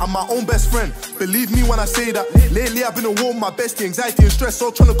 I'm my own best friend, believe me when I say that. Lately I've been a war, my bestie, anxiety and stress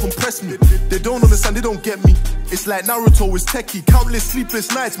all trying to compress me. They don't understand, they don't get me. It's like Naruto is techie, countless sleepless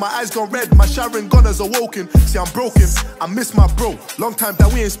nights, my eyes gone red, my Sharingan has awoken. See, I'm broken, I miss my bro, long time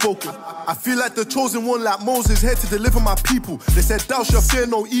that we ain't spoken. I feel like the chosen one, like Moses, here to deliver my people. They said thou shalt fear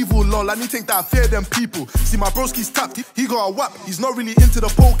no evil, lol, and you think that I fear them people. See, my broski's tapped, he got a whap, he's not really into the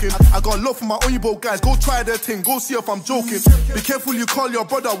poking. I got love for my Oyinbo guys, go try their thing, go see if I'm joking. Be careful you call your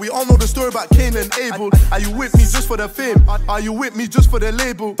brother, we all know the story about Cain and Abel. Are you with me just for the fame? Are you with me just for the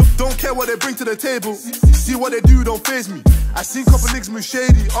label? Don't care what they bring to the table, see what they do, don't faze me. I seen couple niggas move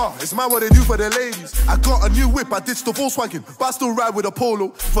shady, it's mad what they do for the ladies. I got a new whip, I ditched the Volkswagen, but I still ride with a Polo.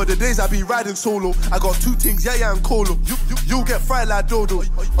 For the days I be riding solo, I got two things, yeah and Colo. You get fried like dodo,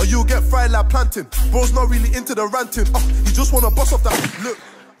 or you get fried like plantain. Bro's not really into the ranting, he just wanna bust off that. Look,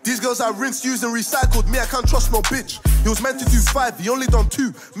 these girls I rinsed, used and recycled, me I can't trust no bitch. He was meant to do 5, he only done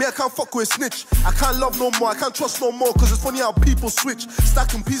 2. Me I can't fuck with a snitch. I can't love no more, I can't trust no more, cause it's funny how people switch.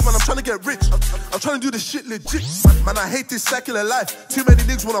 Stacking peas, man, I'm trying to get rich. I'm trying to do this shit legit. Man, I hate this secular life. Too many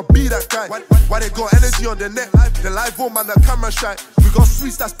niggas wanna be that guy. Why they got energy on their neck? The live on, man, the camera shine. We We got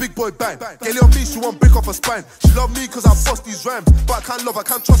sweets, that's big boy bang. Kelly on me, she won't break off her spine. She love me cause I bust these rhymes, but I can't love, I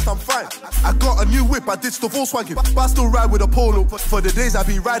can't trust, I'm fine. I got a new whip, I ditched the Volkswagen, but I still ride with a Polo. For the days I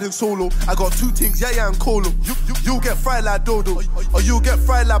be riding solo, I got two things, yeah and Colo. You'll get fried like Dodo, or you'll get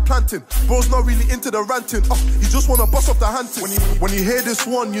fried like plantain. Bro's not really into the ranting, he just wanna bust off the hunting. When you hear this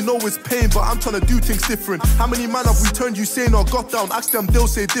one, you know it's pain, but I'm trying to do things different. How many man have we turned you sane or got down? Ask them, they'll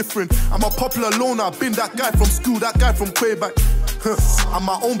say different. I'm a popular loner, been that guy from school, that guy from Quebec. I'm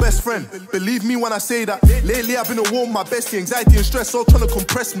my own best friend, believe me when I say that. Lately I've been a war with my bestie, anxiety and stress all trying to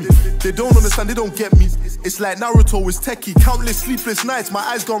compress me. They don't understand, they don't get me. It's like Naruto is techie, countless sleepless nights, my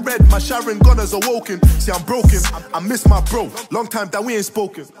eyes gone red, my Sharingan has awoken. See I'm broken, I miss my bro, long time that we ain't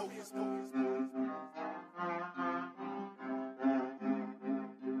spoken.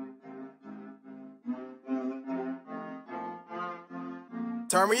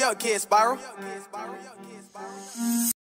 Turn me up, kid Spiral.